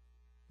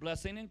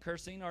 Blessing and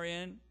cursing are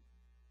in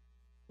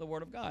the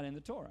Word of God, in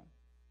the Torah.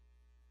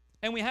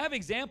 And we have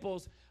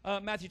examples,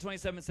 Matthew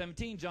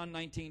 27:17, John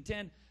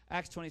 19:10,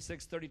 Acts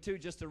 26:32,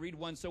 just to read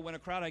one. So when a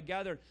crowd had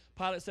gathered,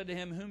 Pilate said to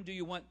him, whom do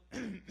you want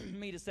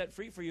me to set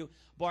free for you,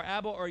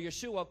 Barabbas or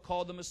Yeshua,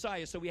 called the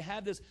Messiah? So we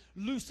have this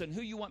loosen.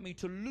 Who you want me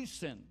to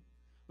loosen?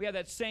 We have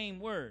that same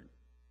word,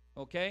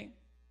 okay?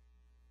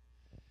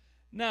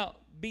 Now,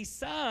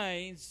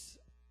 besides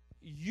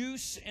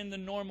use in the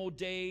normal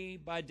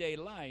day-by-day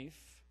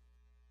life,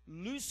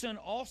 loosen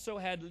also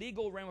had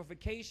legal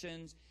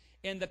ramifications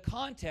in the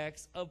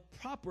context of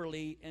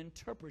properly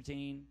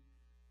interpreting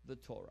the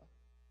Torah.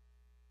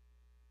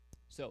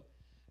 So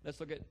let's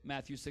look at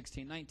Matthew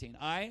 16:19.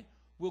 I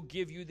will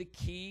give you the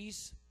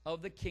keys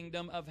of the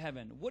kingdom of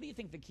heaven. What do you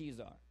think the keys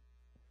are?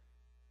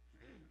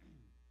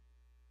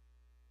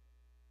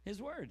 His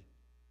word.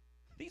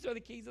 These are the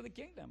keys of the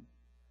kingdom.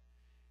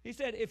 He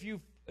said, if you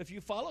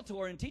follow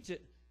Torah and teach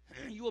it,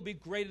 you will be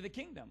great in the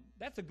kingdom.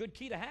 That's a good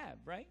key to have,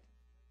 right?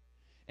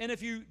 And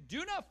if you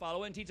do not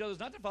follow it and teach others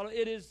not to follow,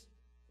 it is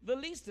the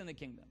least in the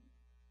kingdom.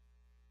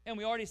 And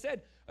we already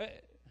said,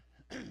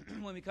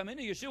 when we come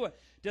into Yeshua,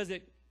 does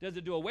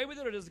it do away with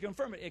it or does it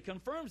confirm it? It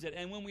confirms it.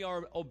 And when we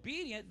are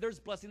obedient, there's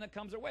blessing that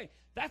comes our way.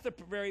 That's a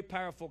very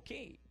powerful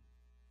key,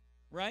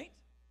 right?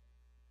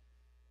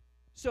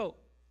 So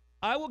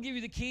I will give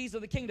you the keys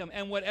of the kingdom,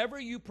 and whatever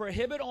you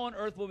prohibit on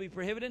earth will be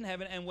prohibited in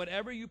heaven, and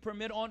whatever you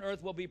permit on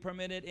earth will be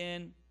permitted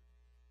in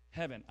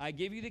heaven. I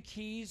give you the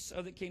keys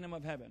of the kingdom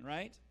of heaven,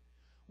 right?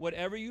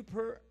 Whatever you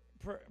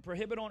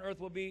prohibit on earth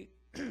will be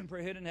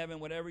prohibited in heaven.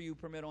 Whatever you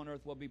permit on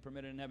earth will be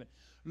permitted in heaven.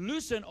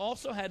 Loosen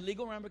also had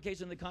legal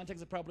ramifications in the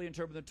context of properly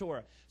interpreting the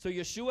Torah. So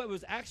Yeshua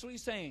was actually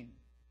saying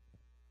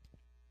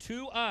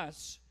to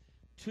us,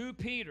 to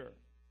Peter,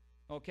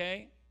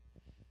 okay,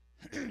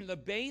 the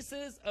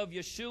basis of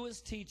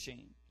Yeshua's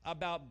teaching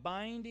about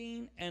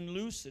binding and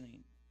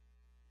loosening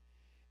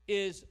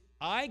is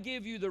I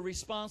give you the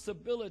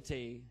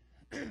responsibility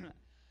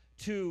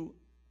to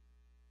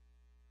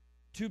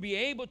be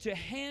able to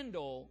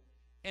handle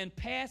and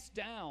pass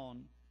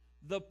down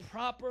the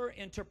proper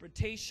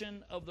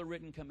interpretation of the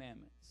written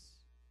commandments.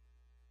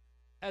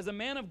 As a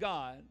man of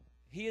God,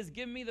 he has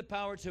given me the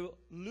power to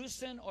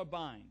loosen or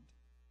bind,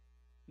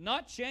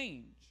 not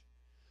change,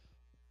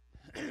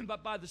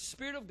 but by the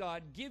Spirit of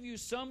God, give you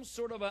some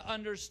sort of an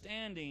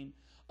understanding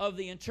of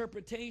the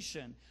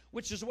interpretation,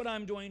 which is what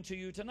I'm doing to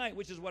you tonight,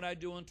 which is what I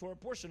do in Torah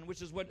portion,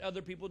 which is what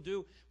other people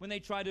do when they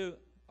try to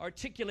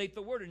articulate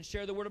the word and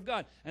share the word of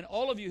God. And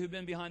all of you who've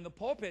been behind the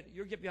pulpit,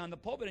 you get behind the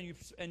pulpit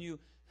and you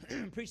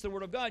preach the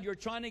word of God. You're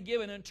trying to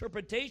give an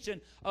interpretation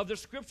of the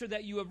scripture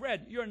that you have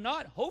read. You're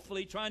not,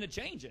 hopefully, trying to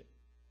change it,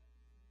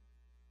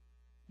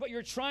 but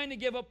you're trying to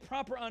give a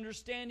proper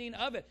understanding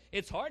of it.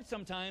 It's hard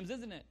sometimes,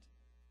 isn't it?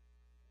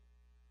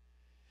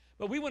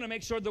 But we want to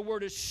make sure the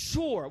word is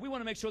sure. We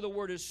want to make sure the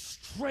word is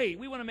straight.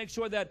 We want to make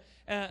sure that,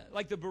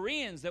 like the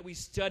Bereans, that we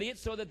study it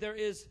so that there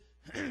is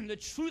the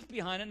truth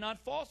behind it, not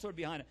falsehood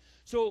behind it.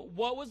 So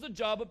what was the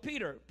job of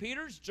Peter?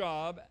 Peter's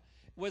job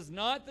was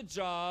not the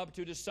job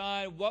to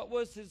decide what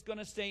was going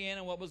to stay in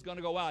and what was going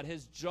to go out.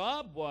 His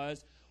job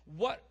was,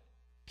 what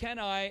can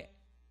I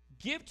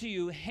give to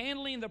you,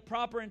 handling the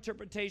proper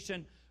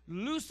interpretation,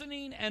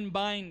 loosening and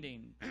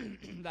binding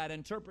that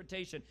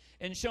interpretation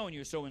and showing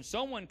you. So when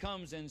someone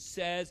comes and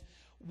says,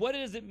 what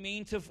does it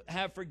mean to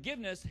have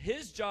forgiveness?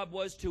 His job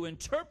was to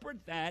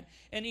interpret that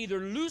and either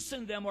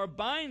loosen them or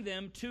bind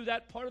them to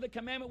that part of the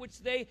commandment which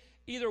they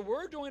either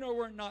were doing or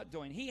were not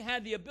doing. He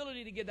had the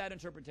ability to get that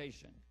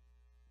interpretation.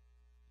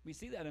 We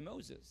see that in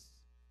Moses.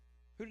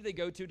 Who did they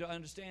go to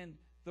understand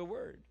the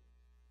word?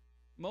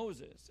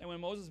 Moses. And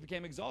when Moses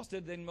became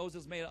exhausted, then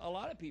Moses made a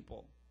lot of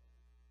people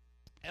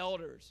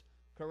elders.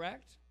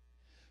 Correct?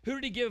 Who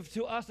did he give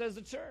to us as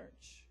a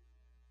church?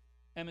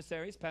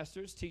 Emissaries,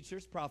 pastors,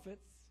 teachers,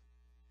 prophets.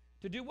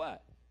 To do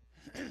what?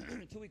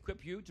 To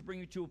equip you, to bring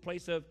you to a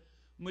place of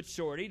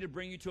maturity, to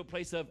bring you to a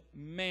place of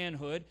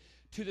manhood,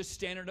 to the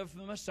standard of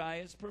the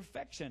Messiah's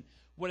perfection.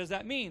 What does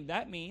that mean?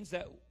 That means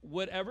that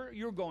whatever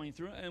you're going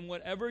through and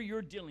whatever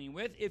you're dealing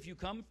with, if you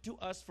come to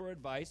us for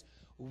advice,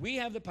 we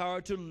have the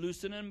power to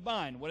loosen and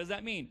bind. What does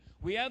that mean?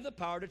 We have the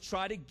power to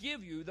try to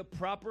give you the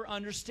proper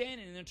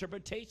understanding and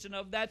interpretation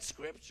of that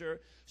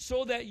scripture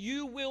so that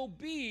you will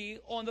be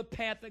on the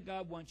path that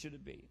God wants you to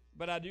be.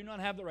 But I do not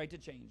have the right to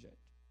change it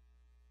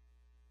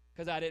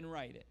because I didn't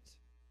write it.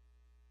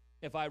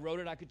 If I wrote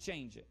it, I could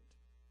change it.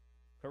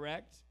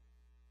 Correct?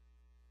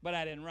 But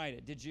I didn't write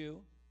it. Did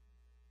you?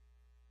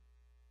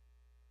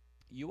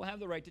 You will have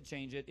the right to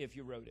change it if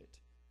you wrote it.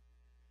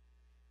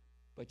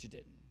 But you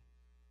didn't.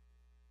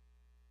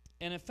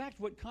 And in fact,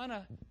 what kind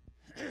of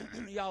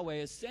Yahweh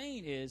is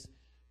saying is,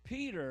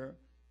 Peter,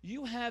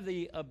 you have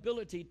the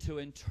ability to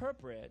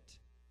interpret.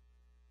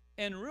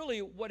 And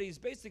really what he's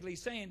basically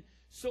saying,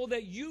 so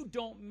that you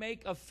don't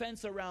make a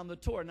fence around the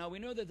Torah. Now we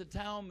know that the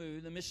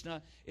Talmud, the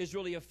Mishnah, is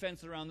really a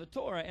fence around the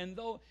Torah. And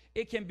though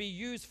it can be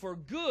used for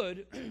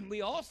good,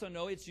 we also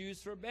know it's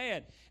used for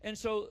bad. And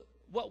so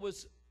what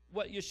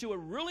Yeshua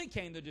really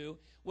came to do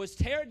was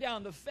tear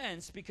down the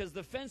fence because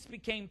the fence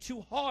became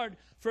too hard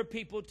for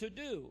people to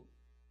do.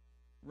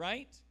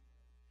 Right?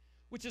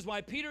 Which is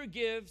why Peter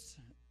gives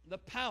the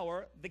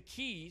power, the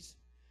keys,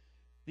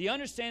 the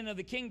understanding of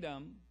the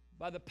kingdom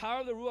by the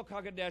power of the Ruach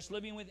HaKodesh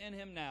living within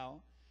him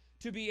now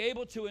to be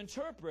able to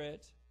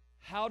interpret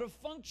how to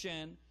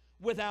function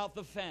without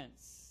the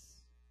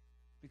fence.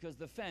 Because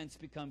the fence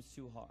becomes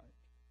too hard.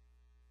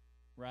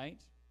 Right?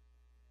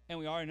 And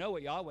we already know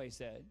what Yahweh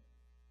said.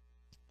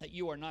 That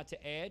you are not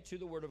to add to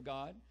the word of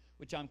God,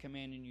 which I'm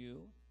commanding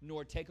you,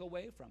 nor take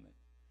away from it.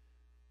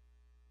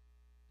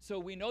 So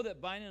we know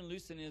that binding and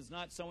loosening is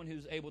not someone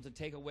who's able to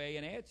take away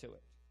and add to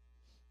it.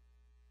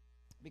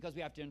 Because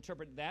we have to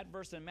interpret that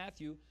verse in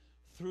Matthew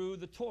through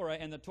the Torah,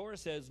 and the Torah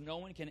says no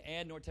one can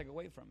add nor take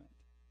away from it.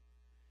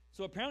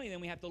 So apparently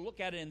then we have to look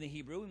at it in the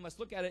Hebrew, we must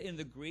look at it in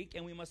the Greek,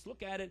 and we must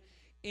look at it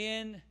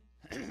in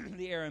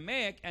the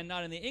Aramaic and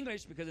not in the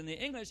English, because in the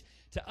English,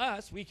 to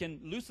us, we can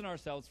loosen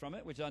ourselves from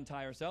it, which is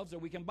untie ourselves, or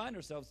we can bind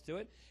ourselves to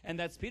it, and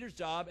that's Peter's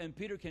job, and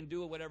Peter can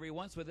do whatever he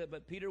wants with it,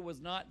 but Peter was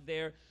not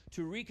there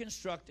to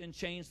reconstruct and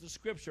change the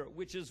scripture,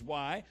 which is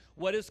why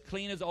what is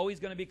clean is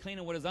always going to be clean,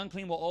 and what is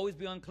unclean will always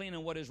be unclean,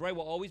 and what is right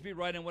will always be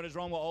right, and what is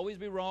wrong will always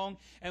be wrong,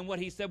 and what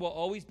he said will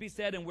always be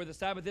said, and where the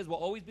Sabbath is will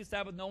always be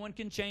Sabbath. No one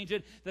can change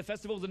it. The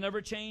festivals will never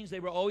change.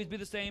 They will always be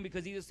the same,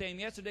 because he's the same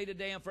yesterday,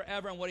 today, and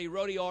forever, and what he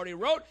wrote, he already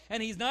wrote,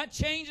 and he's not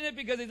not changing it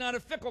because he's not a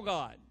fickle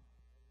God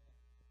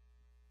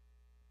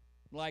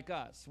like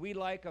us. We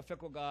like a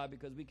fickle God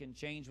because we can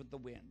change with the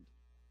wind.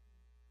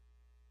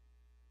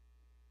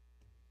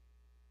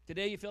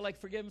 Today you feel like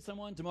forgiving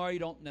someone, tomorrow you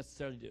don't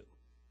necessarily do.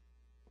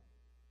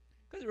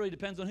 Because it really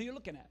depends on who you're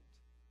looking at.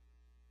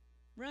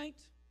 Right?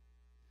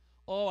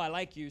 Oh, I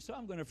like you, so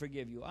I'm going to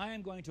forgive you. I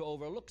am going to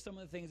overlook some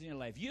of the things in your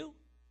life. You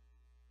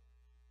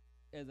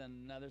is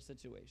another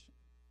situation.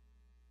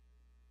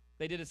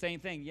 They did the same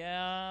thing.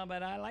 Yeah,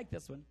 but I like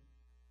this one.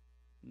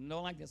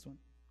 Don't like this one.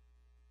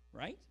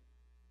 Right?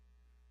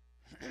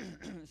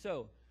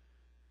 So,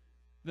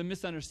 the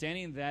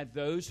misunderstanding that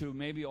those who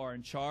maybe are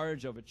in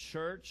charge of a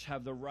church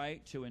have the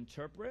right to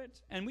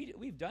interpret. And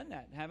we've done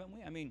that, haven't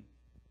we? I mean,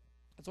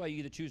 that's why you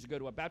either choose to go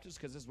to a Baptist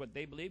because this is what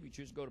they believe. You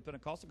choose to go to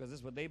Pentecostal because this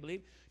is what they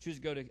believe. Choose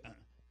to go to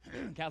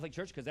Catholic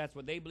Church because that's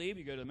what they believe.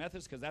 You go to the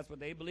Methodist because that's what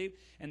they believe.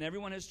 And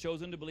everyone has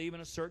chosen to believe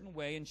in a certain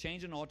way and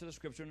change and alter the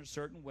Scripture in a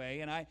certain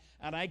way. And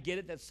I get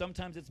it that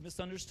sometimes it's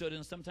misunderstood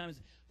and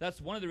sometimes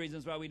that's one of the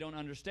reasons why we don't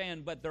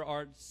understand. But there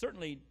are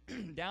certainly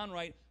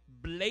downright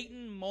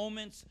blatant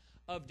moments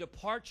of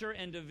departure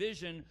and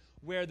division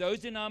where those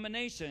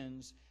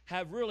denominations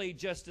have really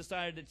just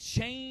decided to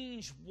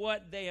change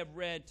what they have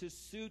read to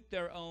suit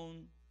their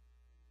own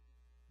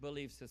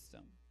belief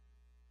system.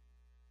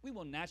 We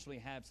will naturally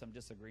have some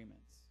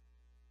disagreements.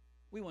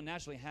 We will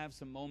naturally have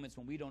some moments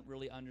when we don't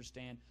really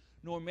understand,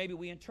 nor maybe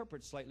we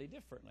interpret slightly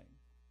differently.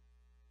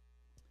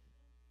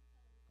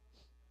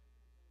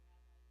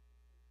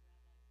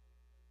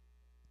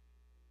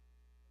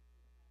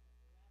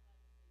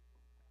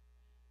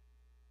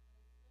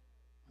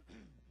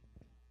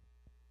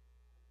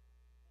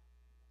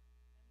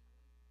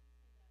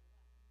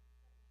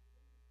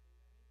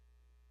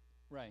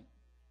 Right.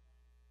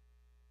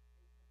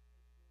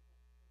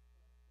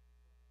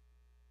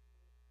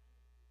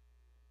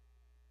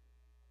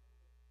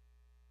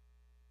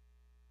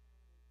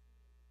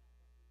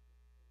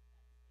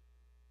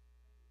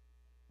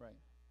 Right.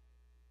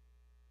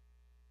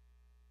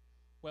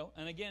 Well,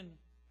 and again,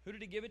 who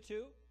did he give it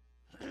to?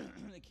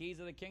 The keys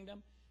of the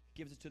kingdom.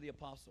 He gives it to the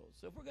apostles.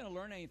 So if we're going to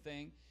learn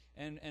anything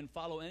and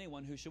follow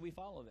anyone, who should we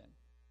follow then?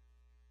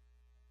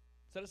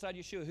 Set aside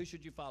Yeshua. Who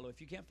should you follow?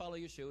 If you can't follow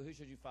Yeshua, who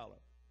should you follow?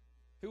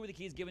 Who were the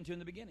keys given to in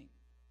the beginning?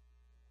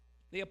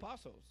 The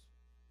apostles.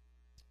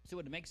 So it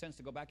would make sense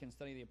to go back and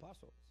study the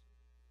apostles,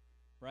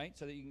 right?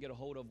 So that you can get a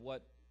hold of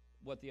what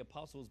the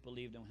apostles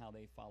believed and how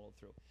they followed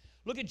through.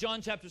 Look at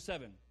John chapter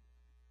 7,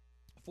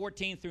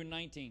 14 through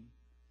 19.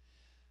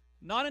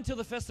 Not until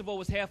the festival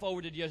was half over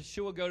did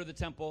Yeshua go to the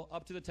temple,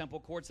 up to the temple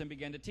courts, and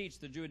began to teach.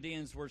 The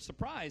Judeans were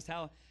surprised.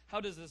 How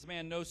does this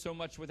man know so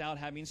much without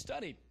having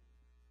studied?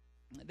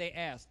 They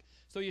asked.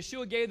 So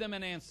Yeshua gave them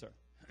an answer.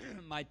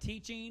 My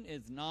teaching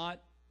is not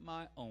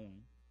my own.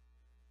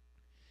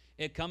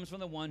 It comes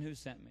from the one who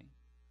sent me.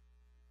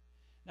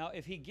 Now,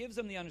 if he gives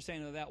them the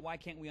understanding of that, why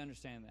can't we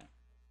understand that?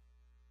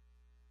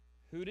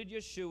 Who did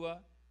Yeshua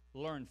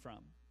learn from?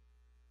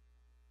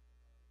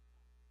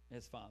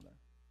 His Father.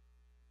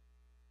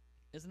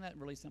 Isn't that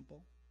really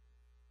simple?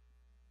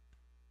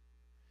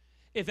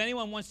 If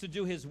anyone wants to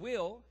do his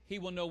will, he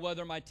will know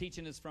whether my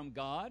teaching is from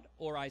God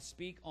or I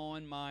speak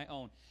on my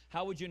own.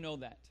 How would you know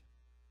that?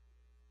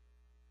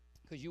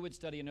 Because you would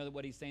study and know that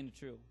what he's saying is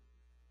true.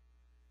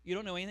 You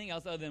don't know anything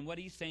else other than what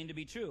he's saying to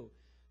be true.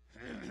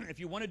 If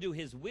you want to do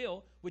his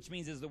will, which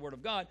means is the Word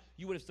of God,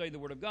 you would have studied the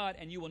Word of God,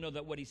 and you will know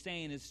that what he's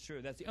saying is true.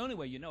 That's the only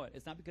way you know it.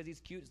 It's not because he's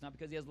cute. It's not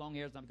because he has long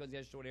hair. It's not because he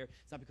has short hair.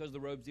 It's not because of the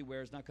robes he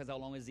wears. It's not because how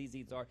long his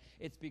ZZs are.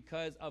 It's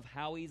because of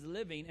how he's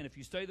living, and if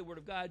you study the Word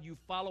of God, you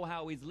follow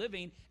how he's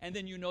living, and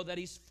then you know that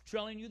he's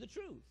telling you the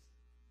truth.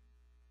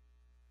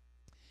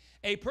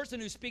 A person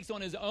who speaks on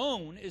his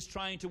own is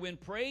trying to win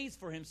praise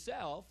for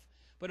himself,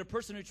 but a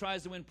person who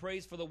tries to win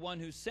praise for the one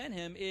who sent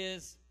him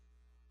is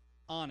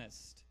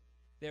honest.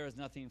 There is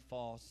nothing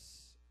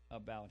false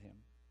about him.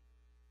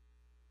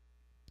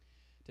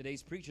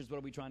 Today's preachers, what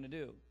are we trying to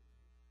do?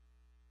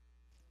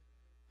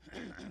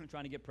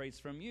 Trying to get praise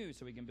from you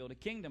so we can build a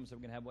kingdom, so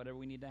we can have whatever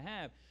we need to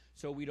have,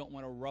 so we don't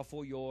want to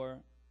ruffle your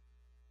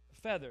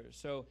feathers.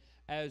 So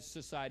as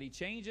society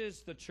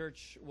changes, the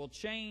church will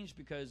change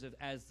because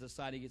as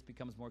society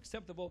becomes more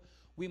acceptable,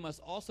 we must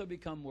also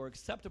become more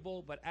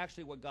acceptable. But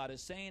actually what God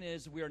is saying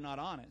is we are not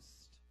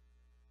honest.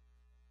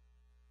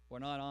 We're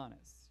not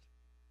honest.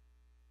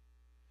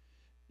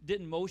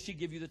 Didn't Moshe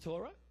give you the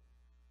Torah?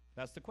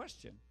 That's the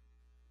question.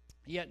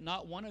 Yet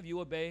not one of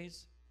you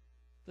obeys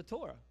the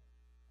Torah.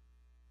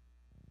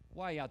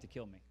 Why are you out to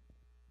kill me?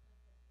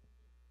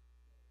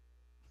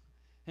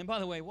 And by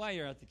the way, why are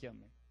you out to kill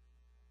me?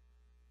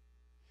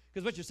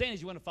 Because what you're saying is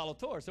you want to follow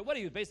Torah. So what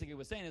he basically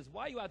was saying is,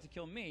 why are you out to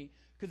kill me?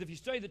 Because if you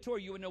study the Torah,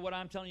 you would know what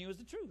I'm telling you is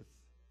the truth.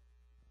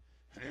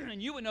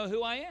 And you would know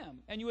who I am,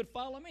 and you would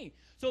follow me.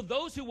 So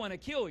those who want to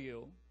kill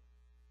you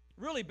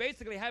really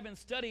basically haven't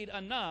studied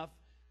enough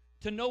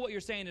to know what you're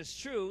saying is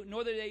true,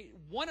 nor that they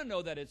want to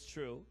know that it's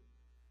true.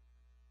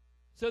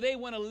 So they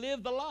want to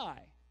live the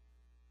lie.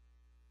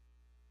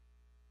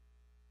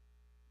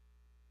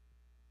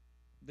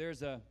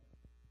 There's a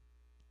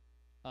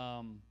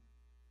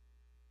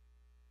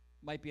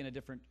might be in a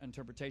different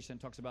interpretation.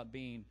 It talks about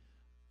being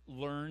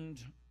learned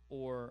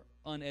or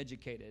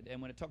uneducated.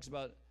 And when it talks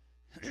about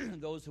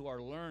those who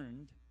are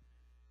learned,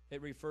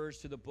 it refers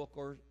to the book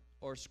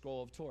or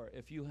scroll of Torah.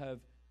 If you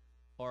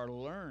are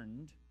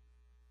learned,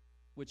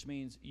 which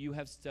means you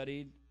have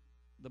studied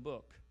the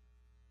book,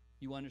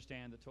 you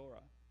understand the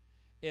Torah.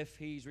 If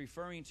he's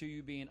referring to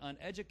you being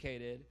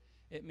uneducated,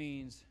 it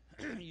means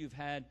you've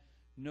had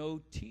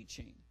no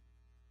teaching.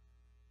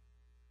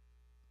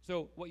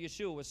 So what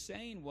Yeshua was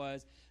saying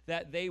was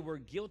that they were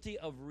guilty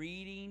of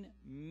reading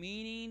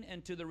meaning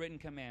into the written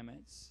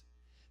commandments,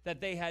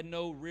 that they had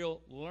no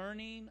real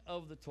learning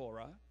of the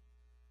Torah,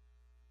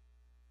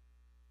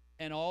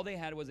 and all they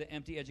had was an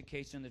empty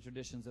education in the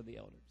traditions of the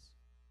elders.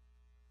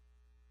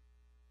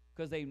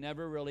 Because they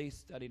never really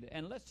studied it.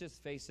 And let's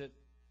just face it,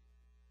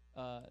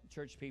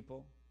 church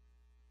people,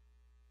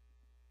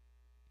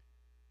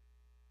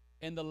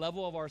 in the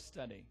level of our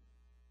study,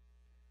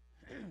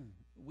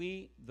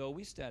 though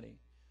we study,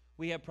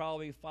 we have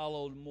probably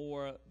followed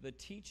more the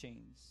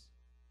teachings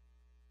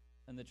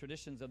and the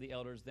traditions of the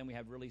elders than we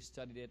have really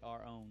studied it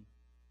our own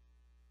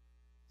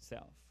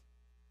self.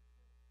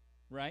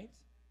 Right?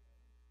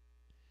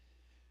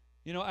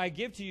 You know, I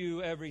give to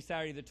you every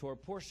Saturday the Torah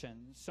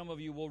portion. Some of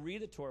you will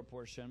read the Torah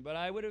portion, but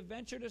I would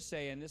venture to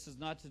say, and this is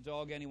not to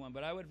dog anyone,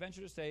 but I would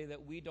venture to say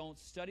that we don't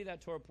study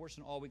that Torah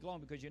portion all week long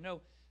because, you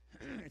know,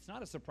 it's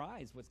not a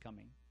surprise what's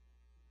coming.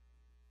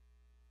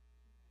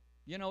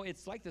 You know,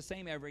 it's like the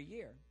same every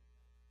year.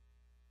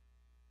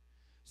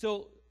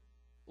 So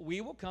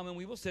we will come and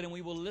we will sit and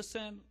we will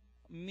listen.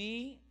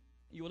 You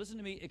will listen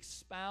to me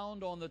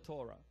expound on the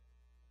Torah,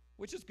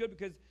 which is good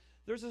because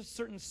there's a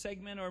certain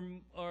segment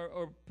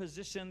or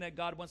position that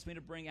God wants me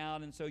to bring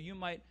out. And so you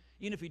might,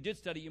 even if you did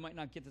study, you might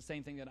not get the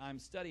same thing that I'm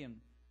studying.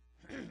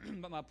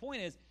 But my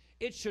point is,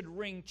 it should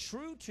ring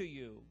true to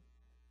you,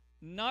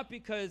 not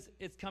because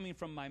it's coming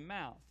from my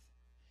mouth.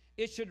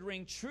 It should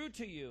ring true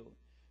to you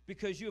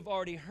because you have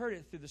already heard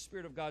it through the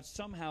Spirit of God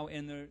somehow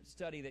in the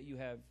study that you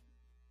have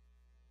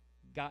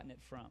gotten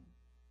it from.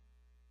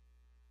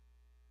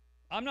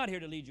 I'm not here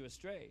to lead you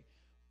astray,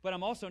 but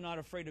I'm also not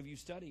afraid of you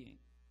studying.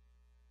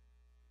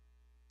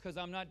 Because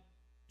I'm not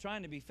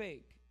trying to be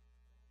fake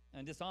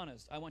and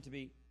dishonest. I want to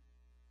be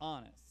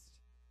honest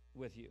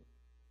with you.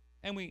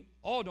 And we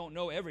all don't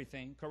know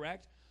everything,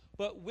 correct?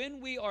 But when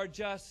we are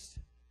just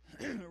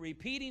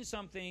repeating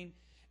something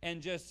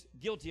and just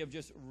guilty of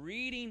just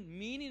reading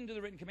meaning into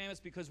the written commandments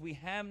because we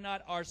have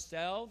not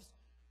ourselves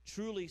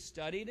truly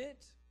studied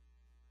it.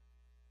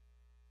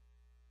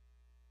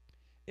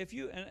 If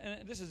you,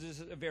 and this is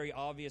just a very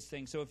obvious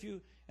thing. So if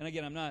you, and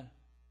again, I'm not,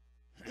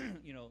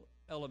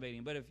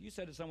 elevating, but if you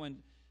said to someone,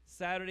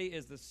 Saturday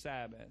is the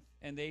Sabbath,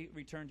 and they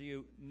return to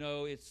you,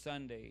 no, it's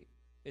Sunday,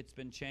 it's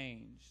been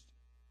changed.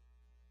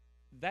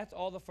 That's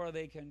all the far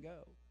they can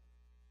go.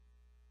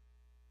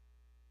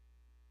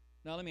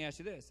 Now let me ask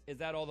you this. Is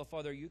that all the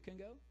farther you can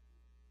go?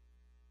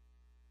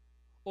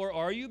 Or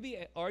are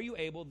you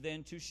able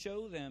then to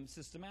show them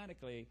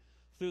systematically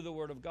through the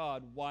Word of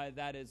God why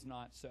that is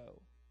not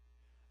so?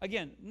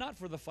 Again, not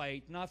for the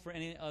fight, not for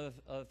any other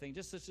thing.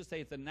 Let's just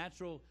say it's a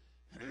natural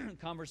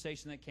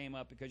conversation that came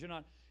up because you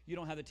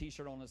don't have the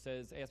T-shirt on that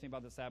says, ask me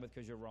about the Sabbath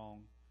because you're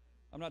wrong.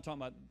 I'm not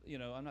talking about,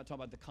 I'm not talking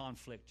about the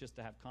conflict just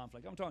to have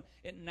conflict. I'm talking,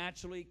 it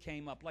naturally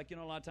came up. Like,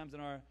 a lot of times in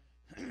our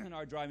in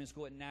our driving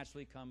school, it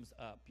naturally comes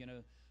up.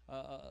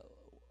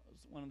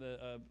 One of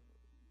the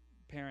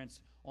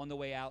parents on the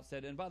way out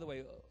said, and by the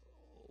way,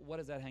 what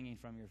is that hanging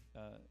from your,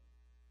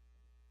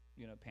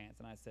 pants?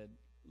 And I said,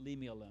 leave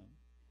me alone.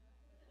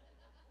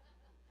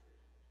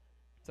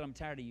 So I'm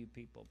tired of you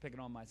people picking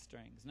on my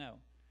strings. No.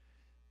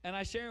 And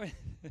I shared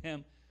with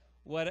him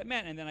what it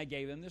meant. And then I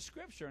gave him the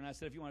scripture. And I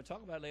said, if you want to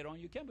talk about it later on,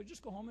 you can, but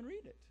just go home and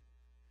read it.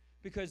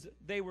 Because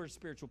they were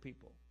spiritual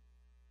people.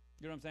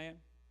 You know what I'm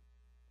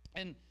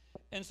saying?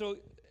 And so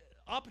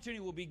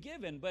opportunity will be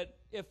given. But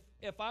if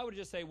I would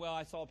just say, well,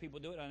 I saw people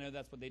do it, I know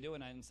that's what they do,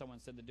 and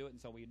someone said to do it,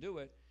 and so we do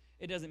it,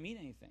 it doesn't mean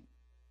anything.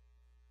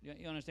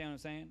 You understand what I'm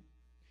saying?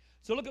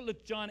 So look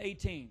at John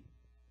 18.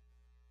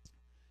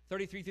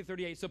 33 through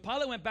 38. So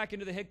Pilate went back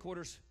into the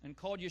headquarters and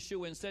called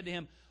Yeshua and said to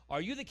him, are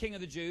you the king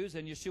of the Jews?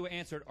 And Yeshua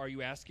answered, are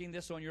you asking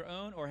this on your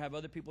own, or have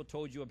other people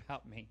told you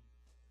about me?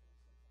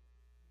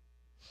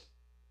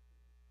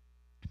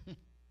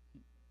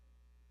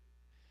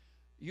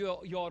 You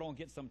all don't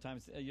get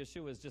sometimes.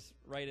 Yeshua is just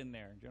right in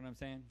there. Do you know what I'm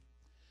saying?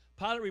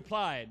 Pilate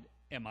replied,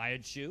 am I a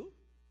Jew?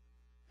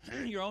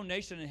 Your own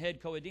nation and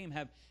head Kohanim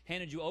have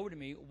handed you over to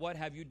me. What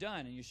have you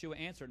done? And Yeshua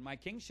answered, my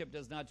kingship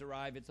does not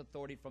derive its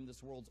authority from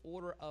this world's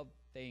order of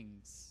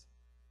things.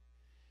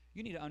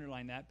 You need to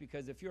underline that,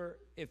 because if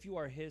you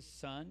are his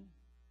son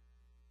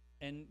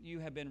and you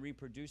have been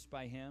reproduced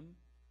by him,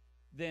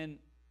 then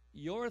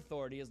your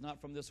authority is not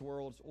from this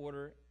world's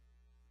order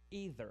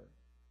either.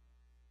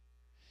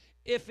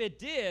 If it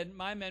did,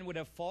 my men would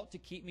have fought to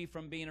keep me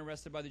from being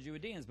arrested by the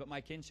Judeans, but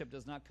my kinship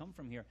does not come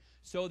from here.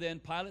 So then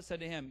Pilate said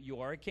to him,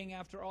 you are a king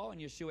after all?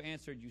 And Yeshua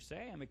answered, you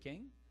say I'm a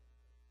king?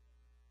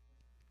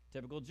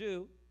 Typical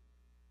Jew.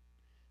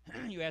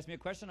 You ask me a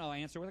question, I'll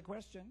answer with a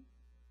question.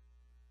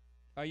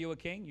 Are you a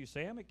king? You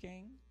say, I'm a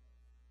king.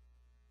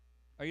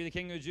 Are you the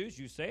king of the Jews?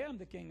 You say, I'm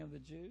the king of the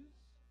Jews.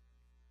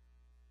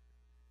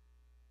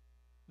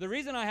 The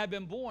reason I have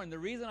been born, the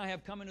reason I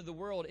have come into the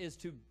world is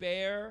to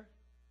bear,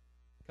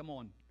 come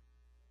on,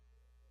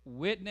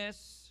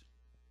 witness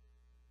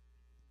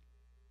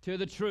to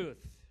the truth.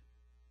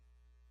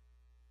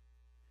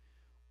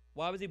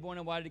 Why was he born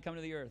and why did he come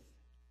to the earth?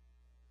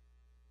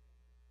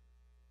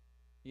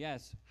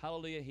 Yes,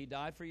 hallelujah, he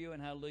died for you,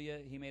 and hallelujah,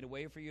 he made a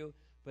way for you.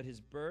 But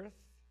his birth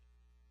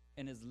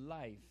and his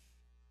life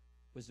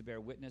was to bear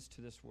witness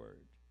to this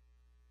word.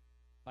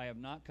 I have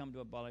not come to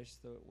abolish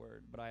the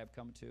word, but I have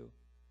come to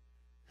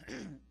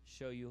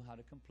show you how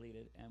to complete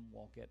it and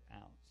walk it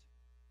out.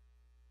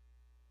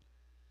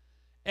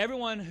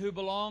 Everyone who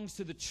belongs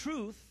to the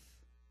truth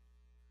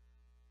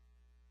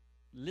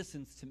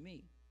listens to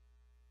me.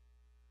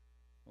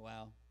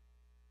 Wow.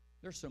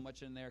 There's so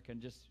much in there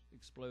can just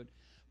explode.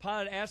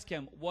 Pilate asked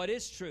him, what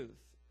is truth?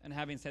 And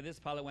having said this,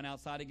 Pilate went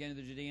outside again to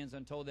the Judeans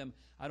and told them,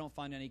 I don't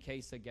find any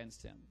case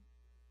against him.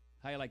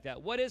 How you like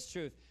that? What is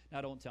truth?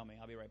 Now don't tell me.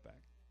 I'll be right back.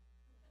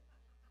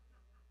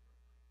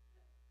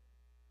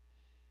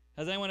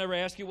 Has anyone ever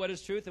asked you what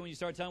is truth? And when you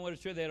start telling what is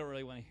truth, they don't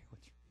really want to hear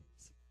what truth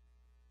is.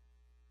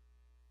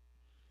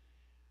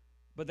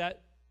 But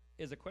that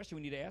is a question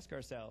we need to ask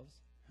ourselves.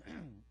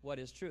 What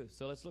is truth?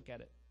 So let's look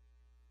at it.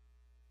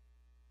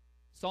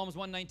 Psalms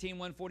 119,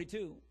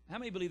 142. How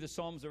many believe the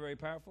Psalms are very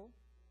powerful?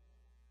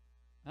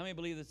 How many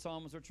believe that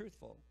Psalms are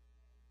truthful?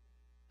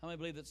 How many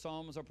believe that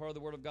Psalms are part of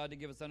the Word of God to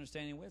give us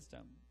understanding and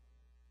wisdom?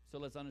 So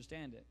let's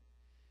understand it.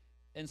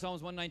 In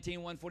Psalms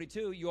 119,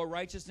 142, your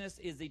righteousness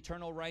is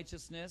eternal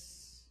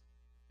righteousness.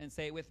 And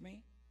say it with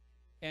me.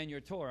 And your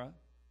Torah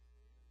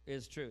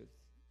is truth.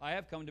 I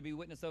have come to be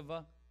witness of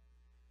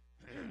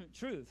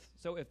truth.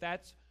 So if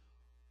that's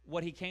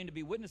what he came to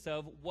be witness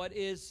of, what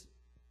is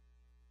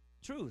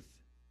truth?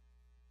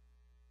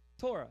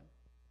 Torah.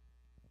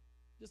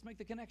 Just make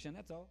the connection,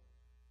 that's all.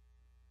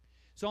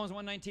 Psalms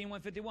 119,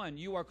 151.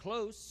 You are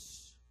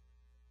close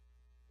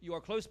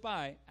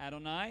by,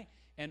 Adonai,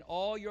 and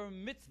all your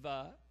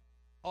mitzvah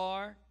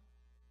are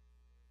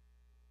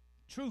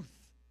truth.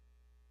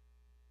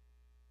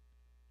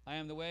 I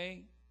am the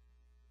way,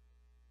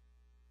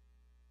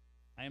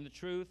 I am the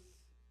truth,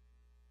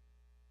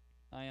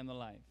 I am the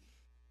life.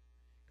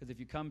 Because if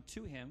you come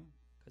to him,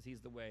 because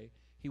he's the way,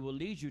 he will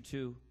lead you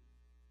to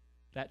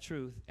that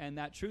truth, and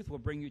that truth will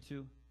bring you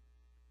to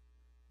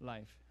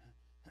life.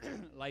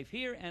 Life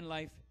here and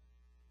life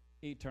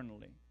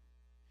eternally.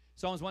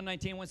 Psalms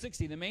 119,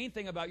 160. The main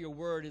thing about your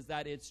word is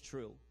that it's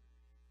true.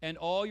 And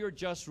all your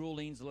just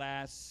rulings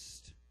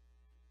last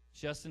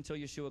just until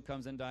Yeshua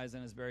comes and dies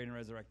and is buried and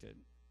resurrected.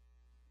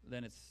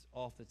 Then it's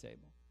off the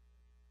table.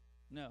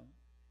 No,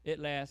 it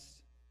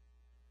lasts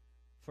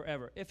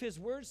forever. If his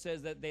word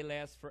says that they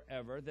last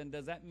forever, then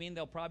does that mean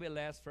they'll probably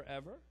last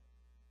forever?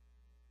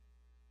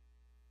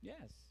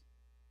 Yes.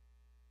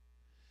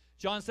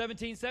 John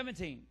 17,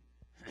 17.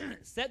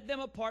 Set them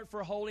apart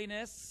for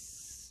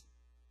holiness.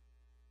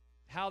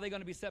 How are they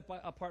going to be set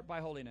apart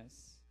by holiness?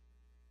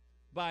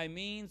 By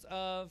means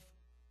of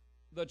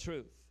the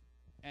truth.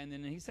 And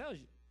then he tells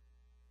you,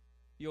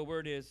 your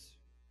word is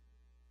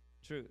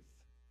truth.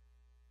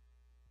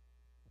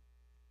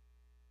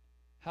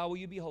 How will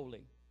you be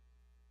holy?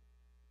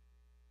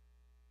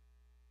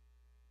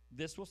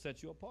 This will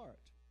set you apart.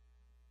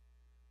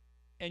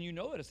 And you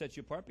know it'll set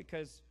you apart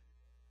because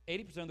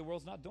 80% of the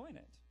world's not doing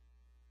it.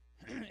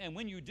 And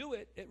when you do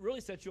it, it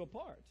really sets you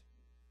apart.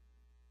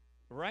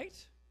 Right?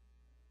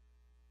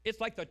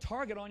 It's like the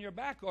target on your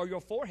back or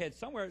your forehead.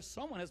 Somewhere,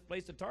 someone has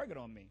placed a target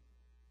on me.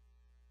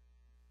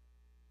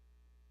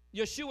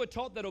 Yeshua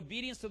taught that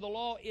obedience to the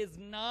law is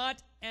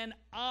not an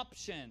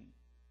option.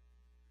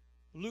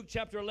 Luke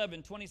chapter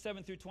 11,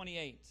 27 through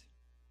 28.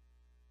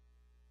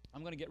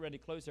 I'm going to get ready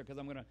to close here because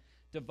I'm going to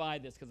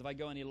divide this, because if I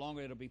go any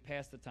longer, it'll be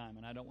past the time,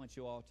 and I don't want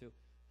you all to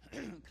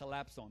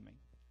collapse on me.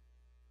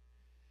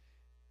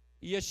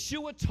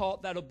 Yeshua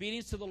taught that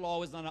obedience to the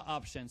law is not an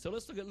option. So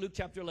let's look at Luke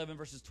chapter 11,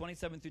 verses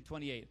 27 through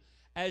 28.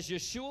 As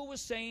Yeshua was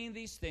saying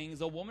these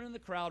things, a woman in the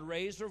crowd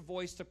raised her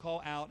voice to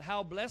call out,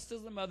 "How blessed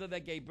is the mother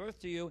that gave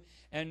birth to you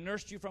and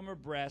nursed you from her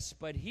breast."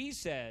 But he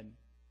said,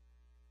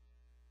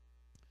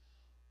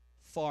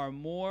 "Far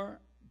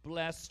more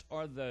blessed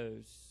are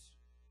those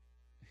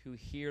who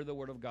hear the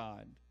word of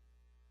God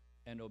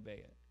and obey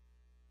it."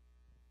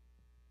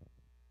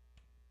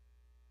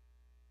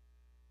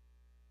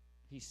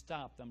 He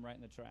stopped them right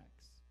in the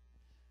tracks.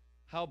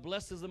 How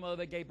blessed is the mother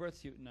that gave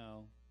birth to you?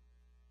 No.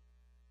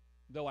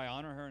 Though I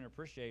honor her and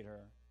appreciate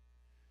her,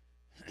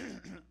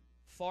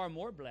 far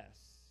more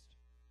blessed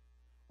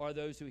are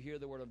those who hear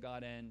the word of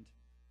God and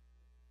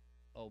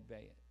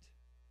obey it.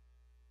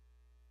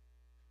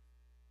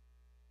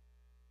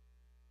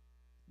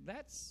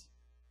 That's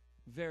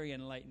very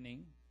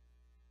enlightening,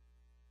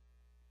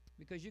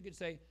 because you could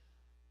say,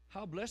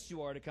 how blessed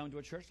you are to come to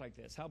a church like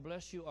this. How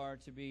blessed you are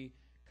to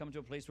come to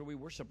a place where we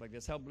worship like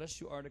this. How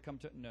blessed you are to come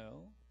to...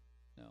 No.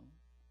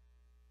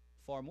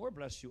 Far more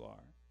blessed you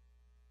are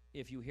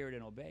if you hear it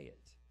and obey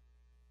it.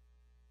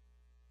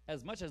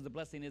 As much as the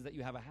blessing is that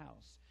you have a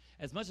house,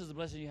 as much as the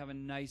blessing you have a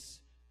nice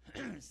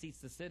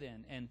seats to sit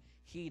in and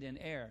heat and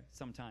air,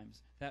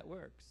 sometimes that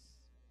works.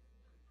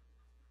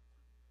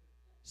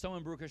 So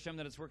in Baruch Hashem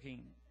that it's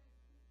working,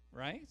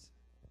 right?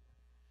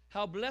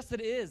 How blessed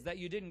it is that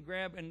you didn't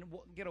grab and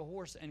get a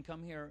horse and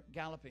come here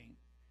galloping,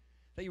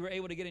 that you were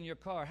able to get in your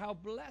car. How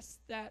blessed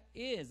that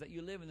is that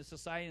you live in the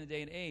society in the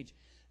day and age,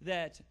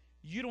 that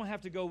you don't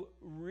have to go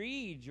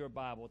read your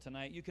Bible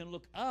tonight. You can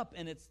look up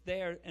and it's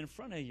there in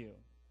front of you.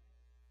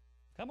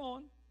 Come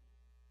on.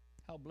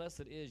 How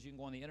blessed it is you can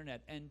go on the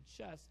internet and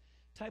just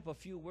type a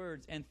few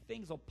words and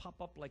things will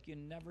pop up like you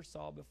never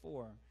saw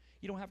before.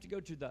 You don't have to go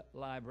to the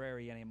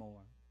library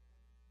anymore.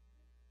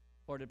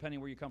 Or depending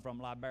where you come from,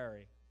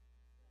 library.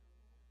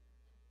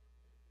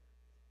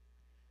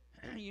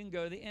 You can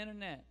go to the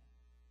internet.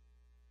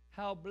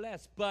 How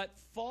blessed. But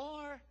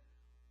far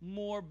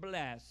more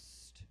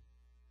blessed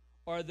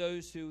are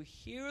those who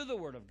hear the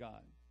word of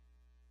God.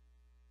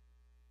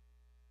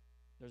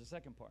 There's a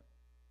second part.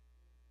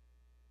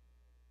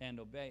 And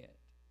obey it.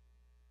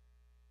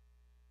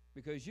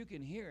 Because you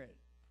can hear it.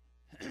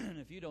 And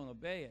if you don't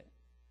obey it,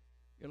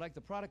 you're like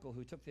the prodigal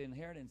who took the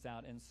inheritance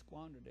out and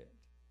squandered it.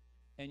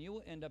 And you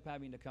will end up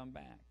having to come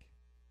back.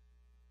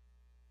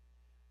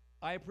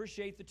 I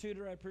appreciate the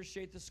tutor, I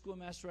appreciate the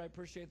schoolmaster, I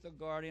appreciate the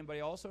guardian, but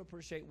I also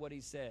appreciate what he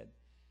said.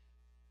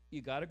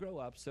 You got to grow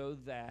up so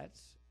that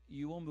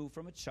you will move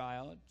from a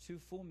child to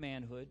full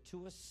manhood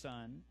to a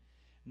son.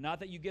 Not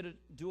that you get to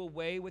do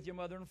away with your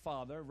mother and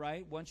father,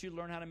 right? Once you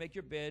learn how to make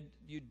your bed,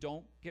 you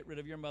don't get rid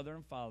of your mother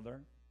and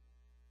father.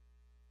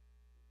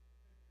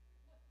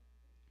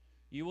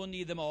 You will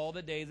need them all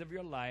the days of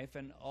your life,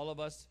 and all of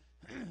us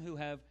who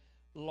have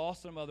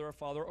lost a mother or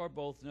father or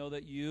both know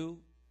that you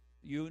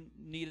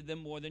needed them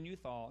more than you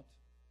thought,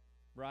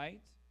 right?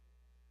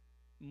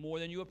 More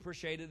than you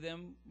appreciated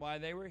them while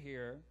they were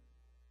here.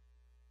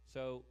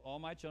 So all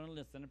my children,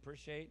 listen,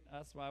 appreciate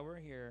us while we're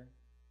here.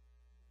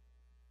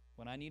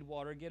 When I need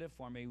water, get it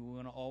for me. We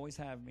want to always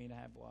have me to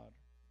have water.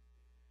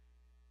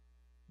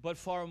 But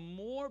far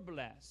more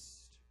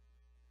blessed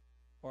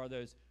are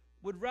those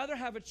would rather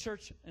have a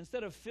church,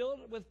 instead of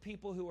filled with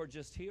people who are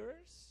just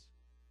hearers,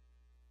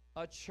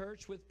 a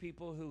church with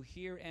people who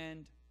hear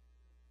and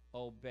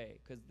obey,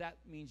 because that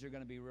means you're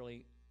going to be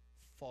really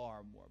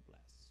far more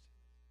blessed.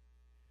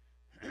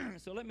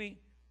 So let me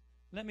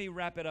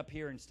wrap it up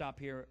here and stop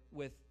here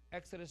with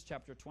Exodus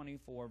chapter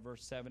 24,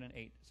 verse 7 and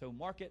 8. So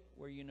mark it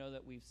where you know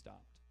that we've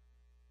stopped.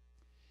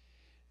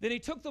 Then he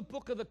took the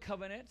book of the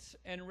covenant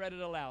and read it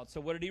aloud.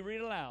 So what did he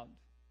read aloud?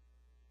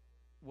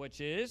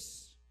 Which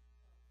is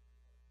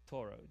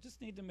Torah.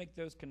 Just need to make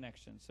those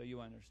connections so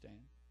you understand.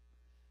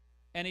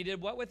 And he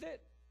did what with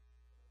it?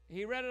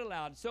 He read it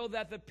aloud so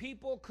that the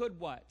people could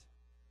what?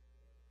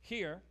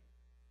 Hear.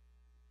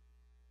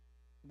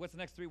 What's the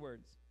next three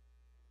words?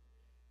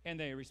 And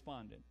they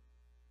responded.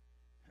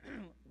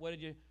 What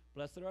did you?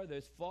 Blessed are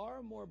those,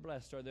 far more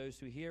blessed are those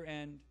who hear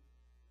and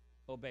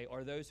obey,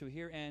 or those who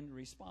hear and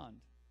respond.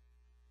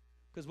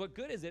 Because what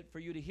good is it for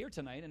you to hear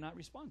tonight and not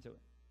respond to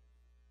it?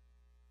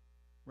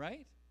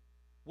 Right?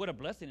 What a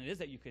blessing it is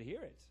that you could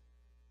hear it.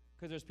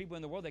 Because there's people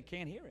in the world that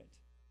can't hear it.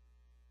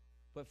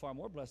 But far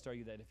more blessed are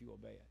you that if you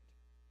obey it.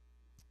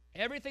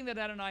 Everything that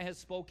Adonai has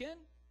spoken,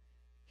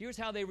 here's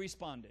how they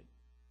responded.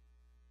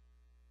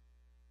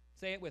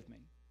 Say it with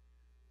me.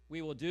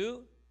 We will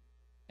do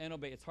and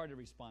obey. It's hard to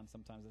respond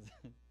sometimes, isn't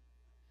it?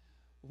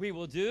 We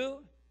will do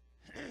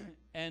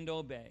and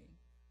obey.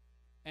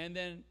 And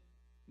then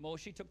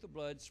Moshe took the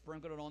blood,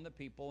 sprinkled it on the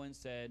people, and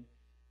said,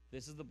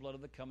 this is the blood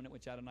of the covenant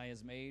which Adonai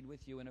has made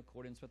with you in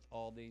accordance with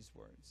all these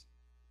words.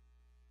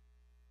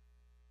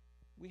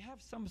 We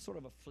have some sort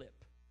of a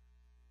flip.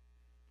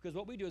 Because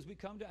what we do is we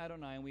come to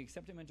Adonai and we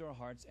accept him into our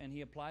hearts, and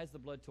he applies the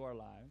blood to our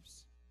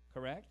lives.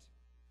 Correct?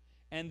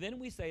 And then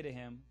we say to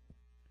him,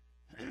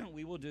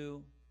 we will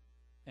do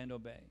and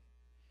obey.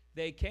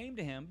 They came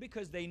to him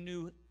because they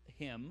knew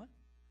him,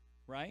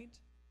 right?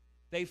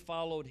 They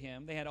followed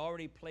him. They had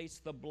already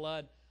placed the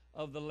blood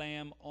of the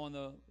lamb on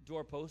the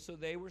doorpost, so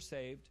they were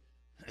saved.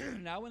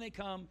 Now when they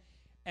come,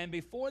 and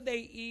before they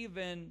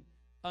even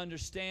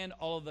understand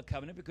all of the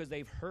covenant, because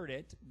they've heard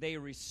it, they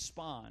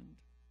respond.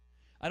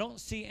 I don't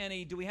see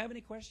any. Do we have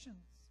any questions?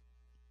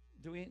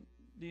 Do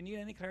you need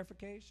any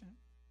clarification?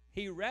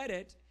 He read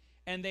it,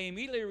 and they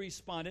immediately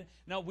responded.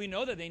 Now, we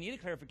know that they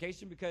needed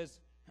clarification because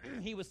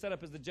he was set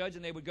up as the judge,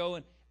 and they would go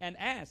and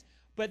ask.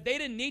 But they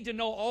didn't need to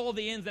know all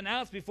the ins and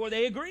outs before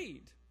they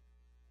agreed,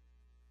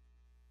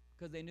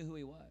 because they knew who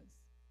he was.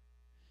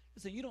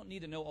 Listen, you don't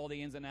need to know all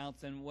the ins and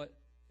outs and what,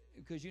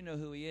 because you know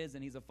who he is,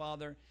 and he's a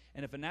father.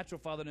 And if a natural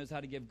father knows how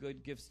to give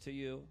good gifts to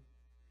you,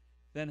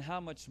 then how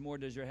much more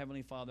does your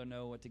heavenly Father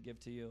know what to give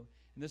to you?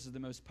 And this is the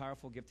most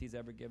powerful gift he's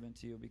ever given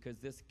to you, because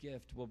this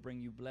gift will bring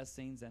you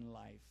blessings and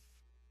life.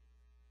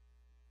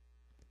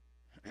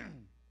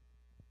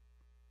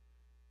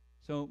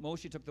 So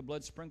Moshe took the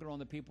blood, sprinkled on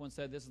the people, and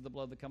said, this is the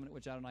blood of the covenant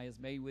which Adonai has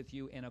made with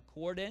you in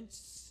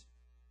accordance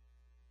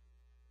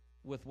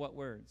with what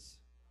words?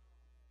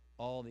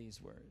 All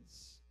these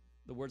words.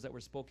 The words that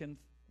were spoken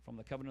from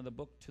the covenant of the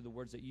book to the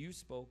words that you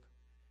spoke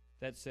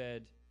that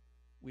said,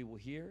 we will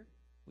hear,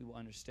 we will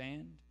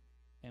understand,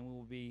 and we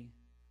will be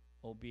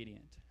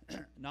obedient.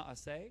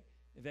 Na'aseh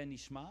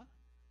v'nishma,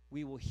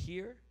 we will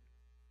hear,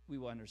 we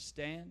will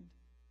understand,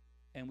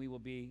 and we will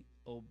be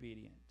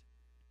obedient.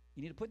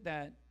 You need to put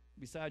that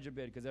beside your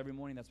bed, because every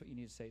morning that's what you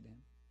need to say to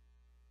him.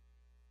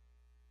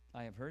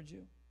 I have heard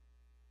you,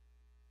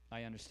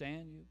 I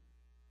understand you,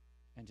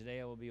 and today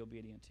I will be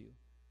obedient to you.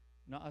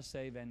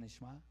 Na'aseh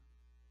v'nishma,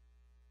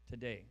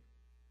 today.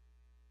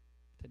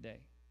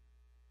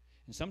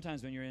 And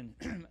sometimes when you're in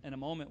a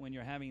moment, when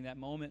you're having that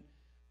moment,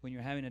 when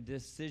you're having a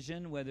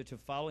decision whether to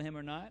follow him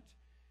or not,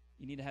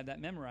 you need to have that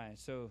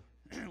memorized. So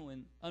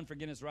when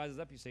unforgiveness rises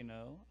up, you say,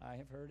 no, I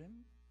have heard him,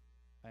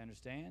 I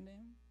understand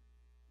him,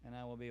 and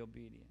I will be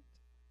obedient.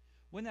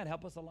 Wouldn't that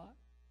help us a lot?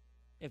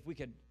 If we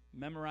could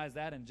memorize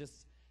that and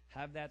just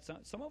have that.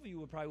 Some of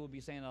you would probably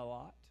be saying it a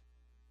lot.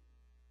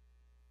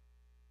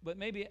 But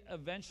maybe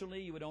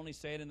eventually you would only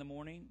say it in the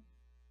morning,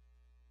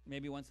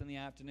 maybe once in the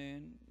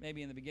afternoon.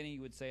 Maybe in the beginning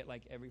you would say it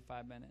like every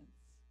 5 minutes.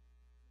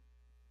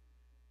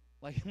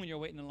 Like when you're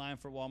waiting in line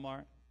for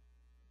Walmart.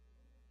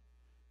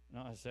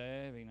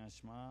 Na'aseh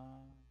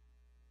v'nishma.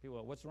 People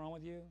go, what's wrong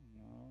with you?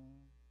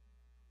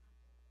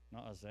 No.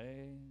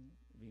 Na'aseh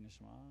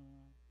v'nishma.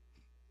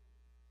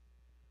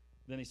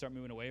 Then they start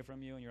moving away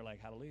from you, and you're like,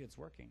 hallelujah, it's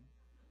working.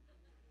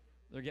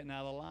 They're getting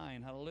out of the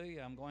line.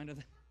 Hallelujah, I'm going to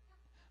the...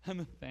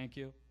 Thank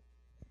you.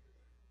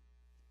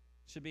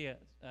 Should be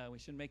we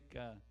should make,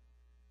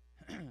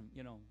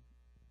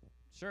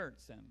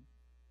 shirts and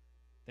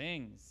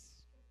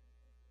things.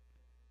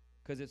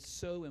 Because it's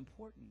so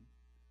important.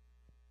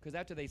 Because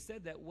after they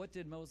said that, what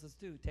did Moses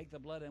do? Take the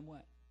blood and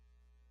what?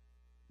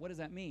 What does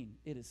that mean?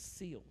 It is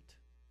sealed.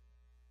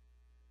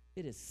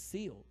 It is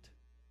sealed.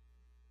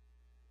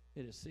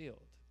 It is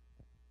sealed.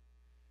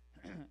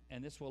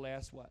 And this will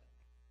last what?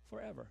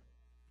 Forever.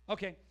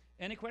 Okay,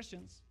 any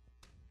questions?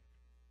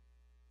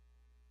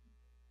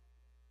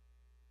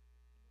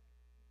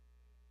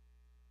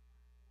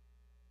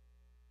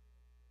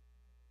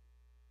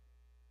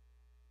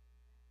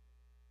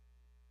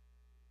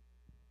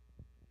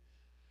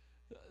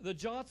 The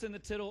jots and the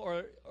tittle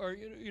are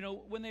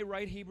when they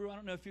write Hebrew, I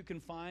don't know if you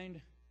can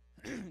find,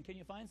 can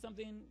you find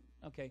something?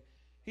 Okay.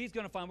 He's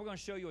going to find, we're going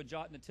to show you a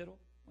jot and a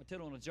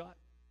tittle and a jot,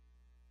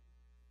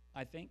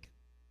 I think.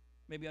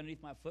 Maybe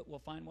underneath my foot we'll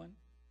find one.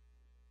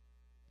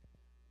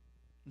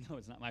 No,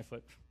 it's not my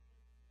foot.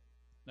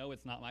 No,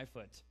 it's not my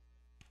foot.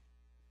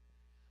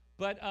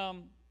 But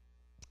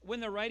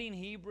when they're writing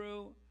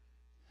Hebrew,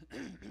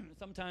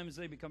 sometimes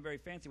they become very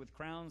fancy with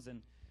crowns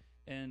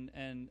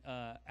and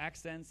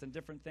accents and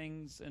different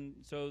things, and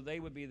so they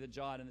would be the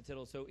jot and the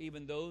tittle. So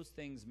even those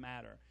things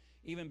matter,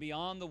 even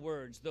beyond the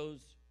words. Those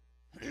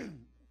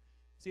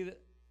see that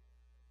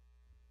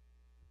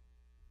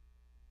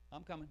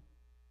I'm coming.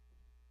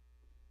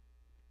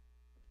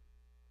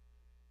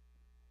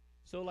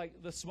 So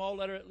like the small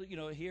letter,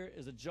 here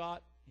is a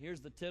jot. Here's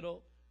the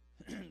tittle.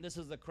 This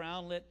is the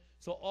crownlet.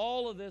 So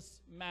all of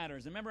this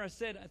matters. And remember, I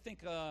said, I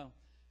think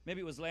maybe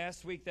it was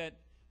last week that.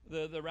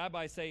 The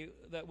rabbis say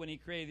that when he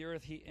created the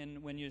earth,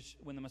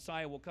 when the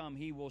Messiah will come,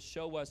 he will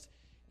show us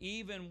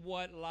even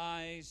what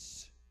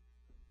lies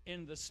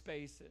in the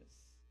spaces.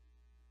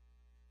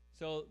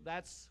 So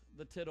that's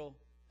the tittle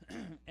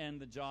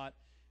and the jot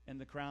and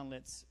the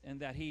crownlets, and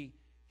that he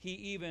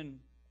even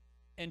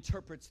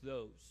interprets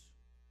those.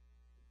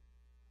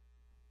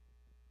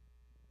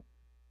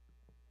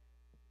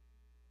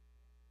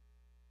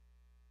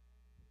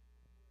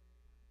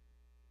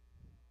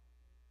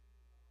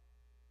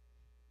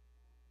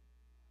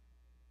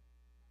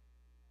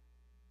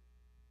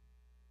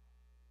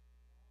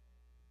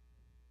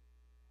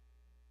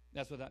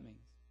 That's what that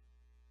means.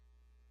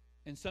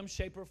 In some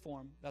shape or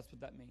form, that's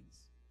what that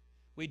means.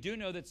 We do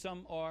know that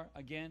some are,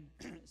 again,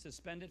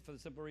 suspended for the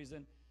simple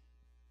reason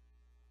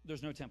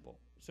there's no temple.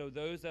 So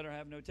those that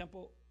have no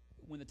temple,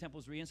 when the temple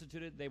is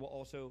reinstituted, they will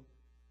also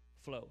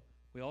flow.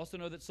 We also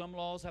know that some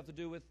laws have to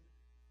do with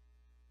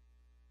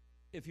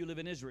if you live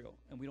in Israel,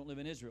 and we don't live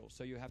in Israel,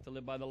 so you have to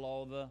live by the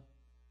law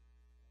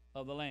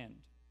of the land.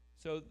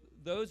 So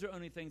those are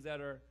only things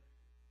that are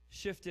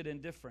shifted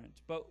and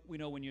different. But we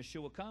know when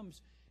Yeshua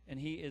comes, and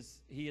he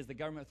is the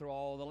government through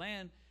all the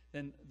land,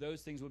 then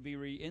those things would be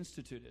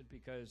reinstituted,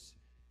 because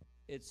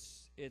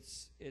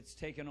it's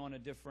taken on a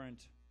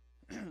different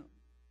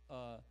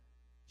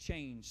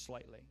change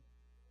slightly.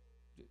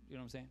 You know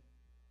what I'm saying?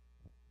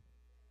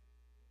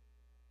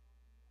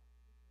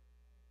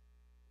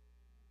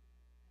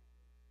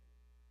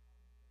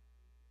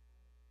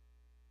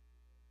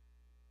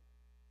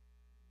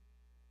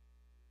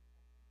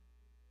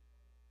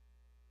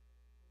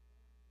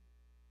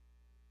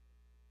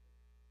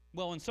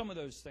 Well, in some of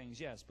those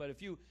things, yes. But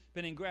if you've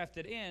been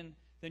engrafted in,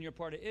 then you're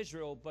part of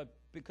Israel. But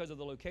because of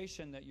the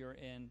location that you're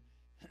in,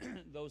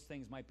 those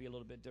things might be a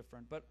little bit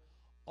different. But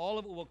all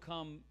of it will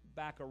come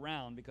back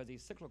around because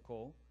he's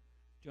cyclical.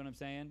 Do you know what I'm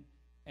saying?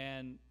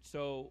 And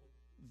so,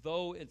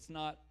 though it's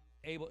not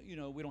able,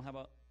 we don't have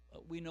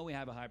we know we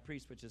have a high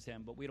priest, which is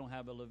him, but we don't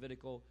have a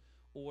Levitical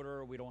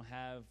order. We don't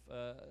have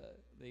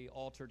the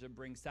altar to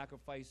bring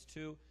sacrifice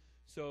to.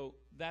 So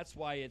that's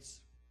why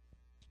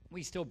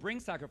we still bring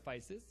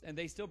sacrifices, and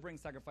they still bring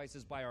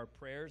sacrifices by our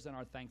prayers and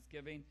our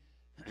thanksgiving.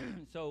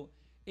 So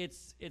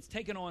it's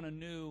taken on a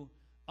new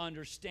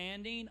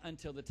understanding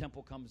until the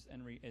temple comes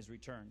and is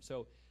returned.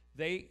 So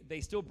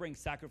they still bring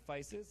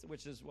sacrifices,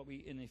 which is what we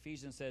in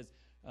Ephesians says,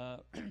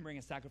 bring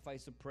a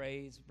sacrifice of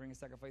praise, bring a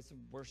sacrifice of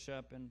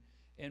worship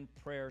and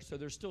prayer. So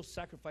there's still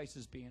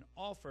sacrifices being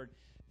offered,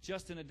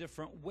 just in a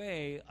different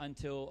way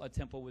until a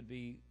temple would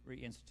be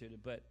reinstituted.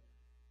 But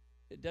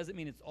it doesn't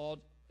mean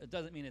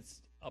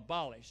it's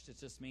abolished. It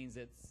just means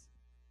it's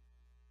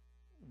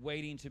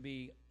waiting to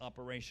be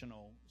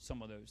operational,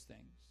 some of those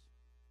things.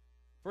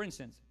 For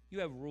instance, you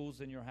have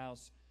rules in your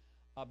house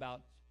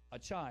about a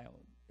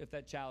child. If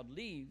that child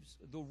leaves,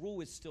 the rule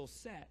is still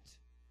set.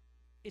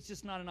 It's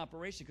just not in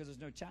operation because there's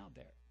no child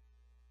there.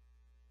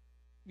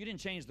 You didn't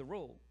change the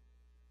rule.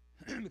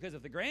 Because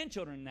if the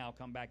grandchildren now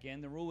come back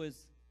in, the rule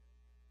is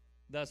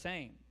the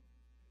same. Do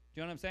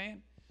you know what I'm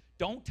saying?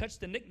 Don't touch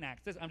the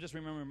knickknacks. I'm just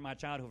remembering my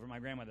childhood from my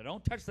grandmother.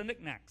 Don't touch the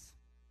knickknacks.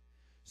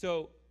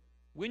 So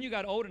when you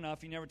got old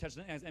enough, you never touched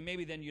the knickknacks, and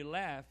maybe then you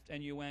left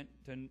and you went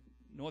to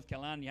North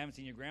Carolina and you haven't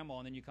seen your grandma,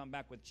 and then you come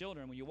back with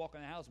children. When you walk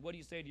in the house, what do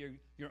you say to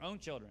your own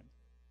children?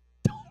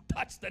 Don't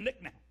touch the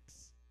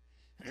knickknacks.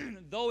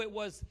 Though it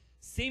was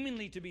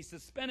seemingly to be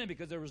suspended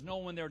because there was no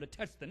one there to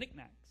touch the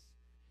knickknacks,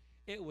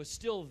 it was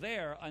still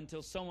there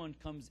until someone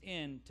comes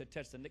in to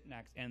touch the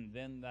knickknacks, and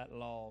then that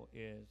law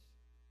is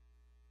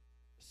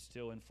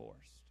still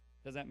enforced.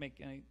 Does that make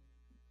any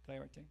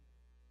clarity?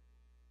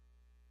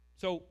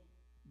 So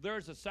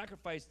there's a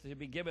sacrifice to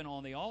be given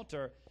on the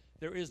altar.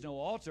 There is no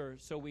altar,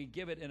 so we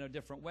give it in a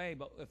different way.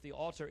 But if the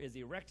altar is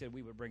erected,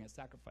 we would bring a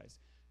sacrifice,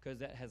 because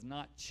that has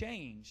not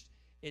changed.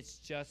 It's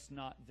just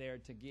not there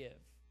to give.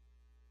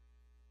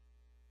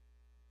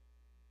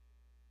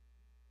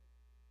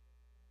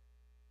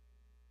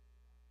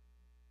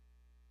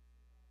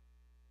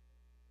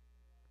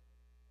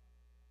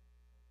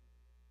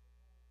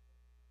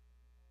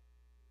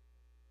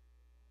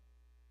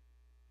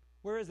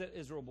 Where is it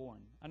Israel born?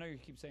 I know you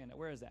keep saying that.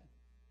 Where is that?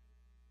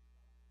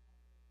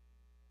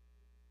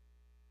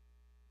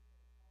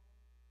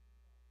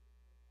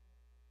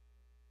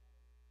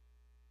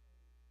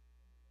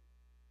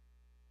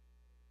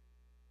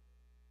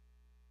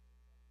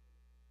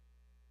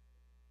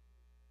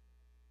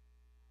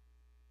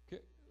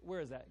 Where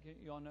is that?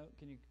 You all know?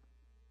 Can you?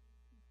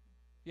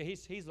 Yeah,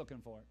 he's looking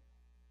for it.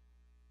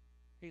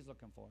 He's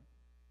looking for it.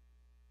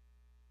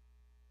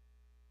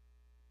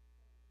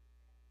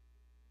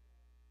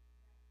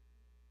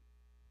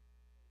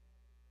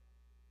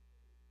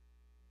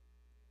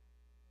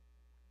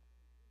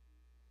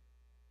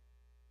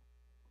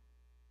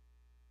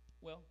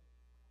 Well,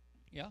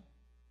 yeah.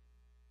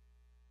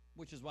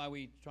 Which is why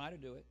we try to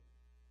do it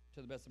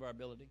to the best of our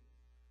ability.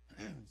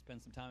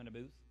 Spend some time in a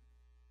booth.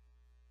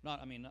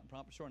 Not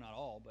sure not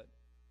all, but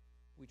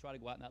we try to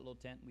go out in that little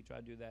tent. We try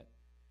to do that,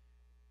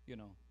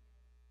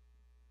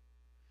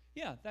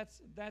 Yeah,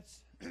 that's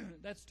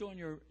that's doing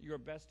your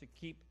best to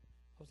keep.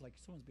 I was like,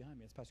 someone's behind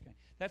me. It's Pastor Kenny.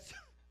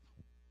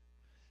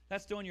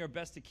 That's doing your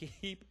best to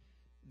keep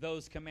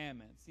those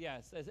commandments.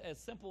 Yes, as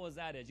simple as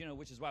that is,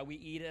 which is why we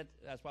eat it.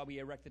 That's why we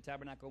erect the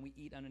tabernacle. We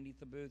eat underneath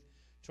the booth,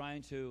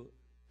 trying to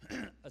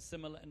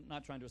assimilate,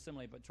 not trying to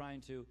assimilate, but trying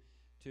to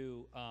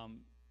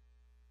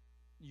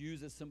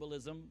use a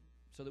symbolism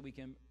so that we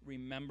can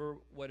remember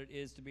what it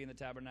is to be in the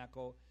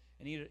tabernacle.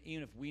 And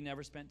even if we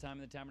never spent time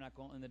in the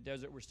tabernacle in the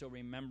desert, we're still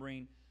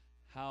remembering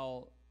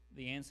how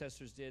the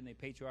ancestors did and the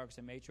patriarchs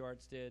and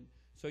matriarchs did.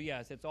 So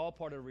yes, it's all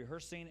part of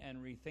rehearsing and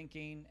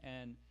rethinking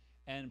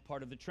and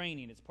part of the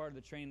training. It's part of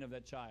the training of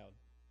that child.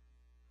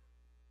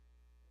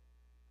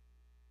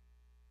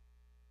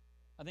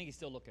 I think he's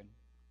still looking.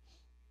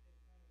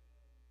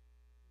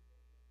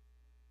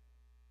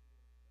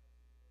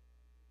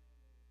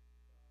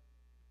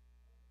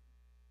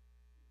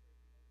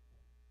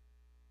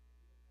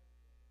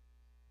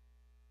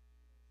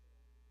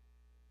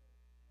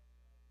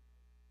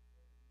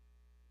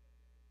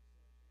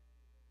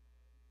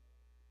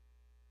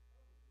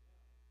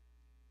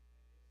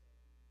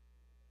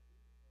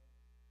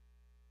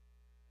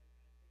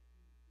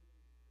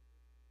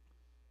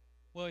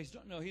 Well,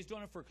 he's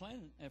doing it for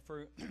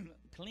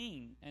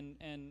clean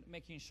and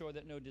making sure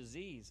that no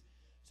disease.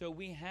 So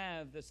we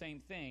have the same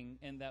thing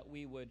in that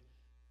we would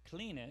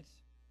clean it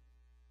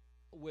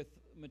with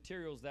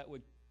materials that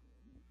would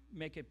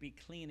make it be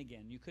clean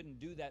again. You couldn't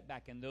do that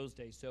back in those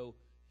days, so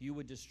you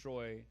would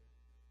destroy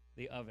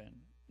the oven.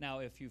 Now,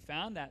 if you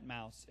found that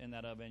mouse in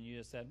that oven, you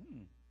just said,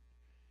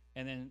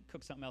 and then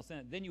cook something else in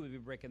it, then you would be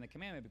breaking the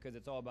commandment because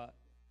it's all about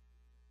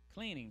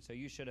cleaning. So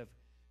you should have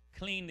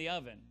cleaned the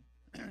oven.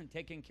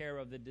 Taking care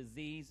of the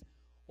disease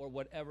or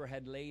whatever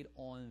had laid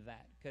on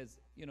that, because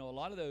a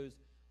lot of those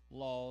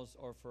laws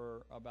are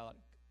for about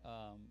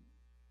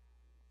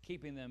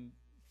keeping them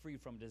free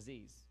from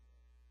disease.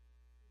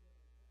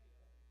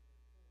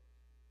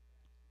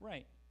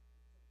 Right.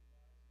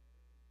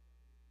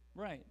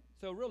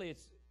 So really,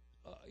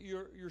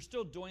 you're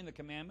still doing the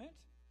commandment,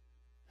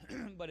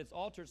 but it's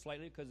altered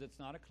slightly because it's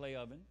not a clay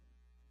oven.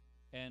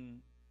 And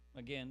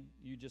again,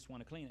 you just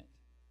want to clean it.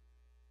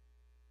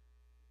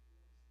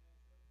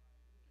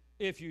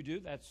 If you do,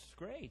 that's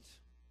great.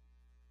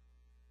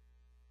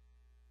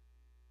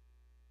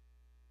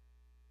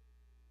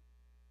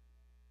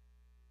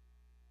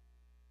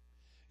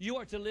 You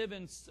are to live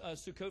in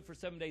Sukkot for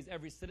 7 days.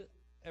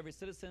 Every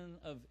citizen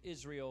of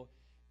Israel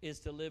is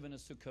to live in a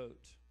Sukkot,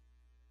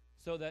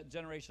 so that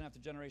generation after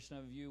generation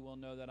of you will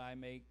know that I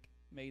made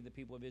the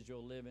people of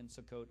Israel live in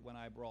Sukkot when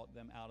I brought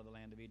them out of the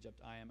land of Egypt.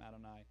 I am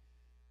Adonai,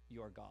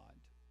 your God.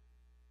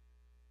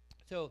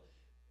 So,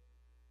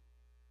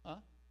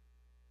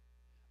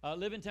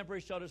 live in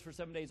temporary shelters for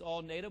 7 days.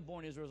 All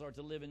native-born Israelites are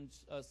to live in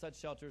such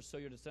shelters, so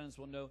your descendants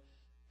will know.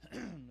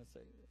 Let's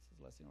say this is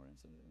blessing ordinance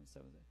in the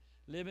 7th day.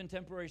 Live in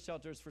temporary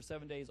shelters for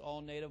 7 days.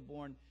 All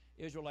native-born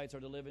Israelites are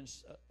to live in.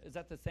 Is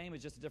that the same?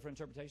 It's just a different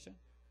interpretation?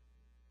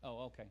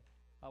 Oh, okay.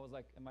 I was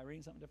like, am I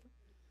reading something different?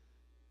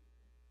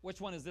 Which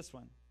one is this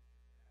one?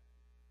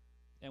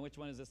 And which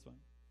one is this one?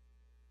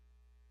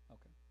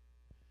 Okay.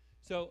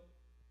 So,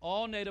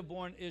 all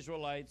native-born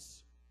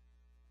Israelites,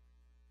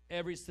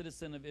 every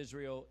citizen of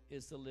Israel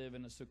is to live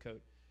in a Sukkot.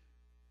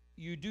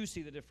 You do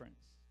see the difference.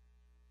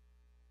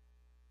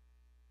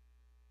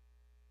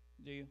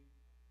 Do you?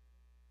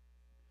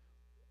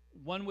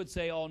 One would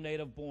say all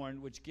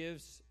native-born, which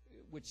gives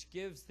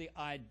the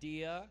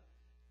idea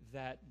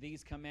that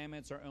these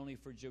commandments are only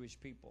for Jewish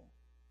people.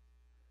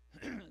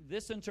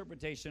 This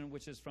interpretation,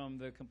 which is from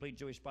the Complete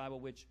Jewish Bible,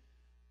 which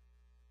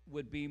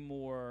would be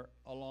more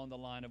along the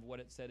line of what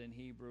it said in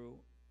Hebrew,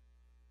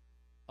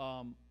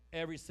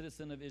 every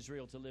citizen of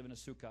Israel to live in a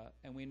sukkah.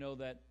 And we know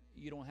that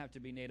you don't have to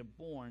be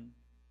native-born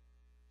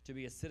to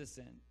be a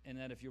citizen, and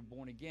that if you're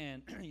born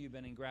again, you've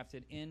been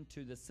engrafted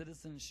into the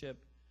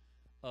citizenship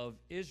of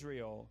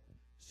Israel.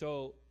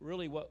 So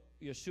really what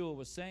Yeshua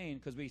was saying,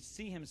 because we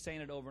see him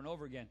saying it over and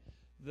over again,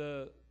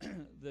 the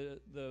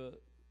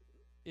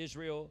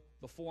Israel,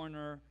 the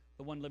foreigner,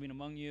 the one living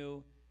among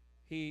you,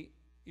 he,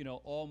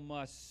 all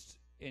must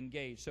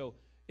engage. So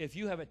if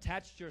you have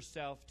attached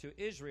yourself to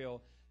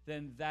Israel,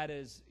 then that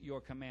is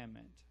your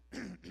commandment.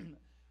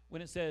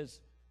 When it says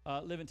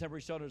live in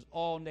temporary shelters,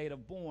 all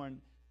native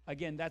born,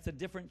 again, that's a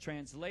different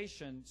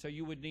translation. So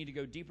you would need to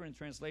go deeper in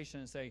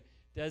translation and say,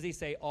 does he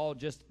say all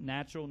just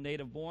natural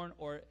native born,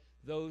 or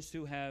those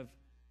who have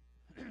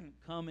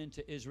come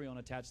into Israel and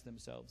attached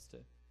themselves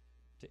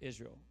to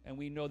Israel? And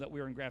we know that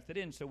we're engrafted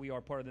in, so we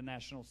are part of the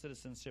national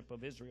citizenship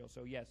of Israel.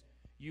 So yes,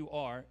 you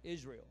are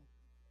Israel.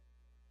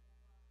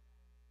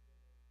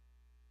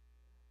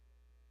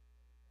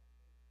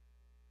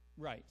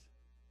 Right.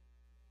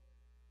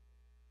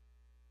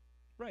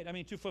 Right. I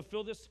mean, to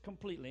fulfill this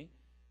completely,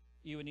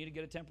 you would need to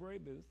get a temporary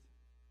booth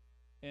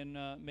and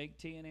make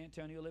T and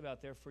Antonio live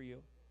out there for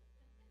you.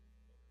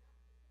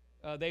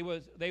 They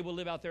will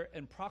live out there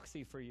in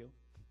proxy for you.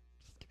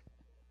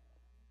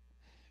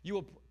 You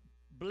will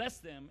bless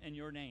them in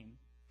your name.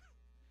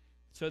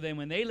 So then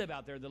when they live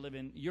out there,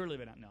 you're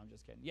living out. No, I'm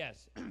just kidding.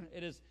 Yes,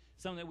 it is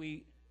something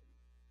that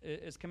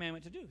is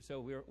commandment to do. So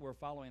we're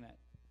following that.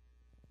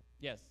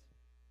 Yes.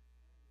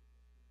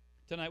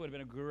 Tonight would have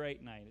been a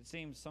great night. It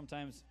seems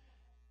sometimes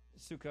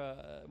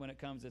Sukkah, when it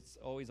comes, it's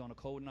always on a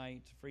cold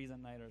night,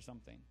 freezing night or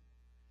something.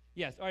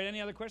 Yes. All right, any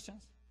other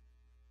questions?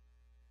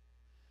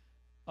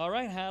 All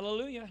right,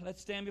 hallelujah.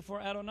 Let's stand before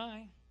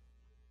Adonai.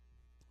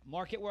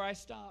 Mark it where I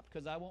stopped,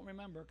 because I won't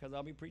remember, because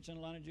I'll be preaching a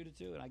line of Judah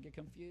too, and I get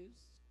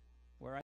confused.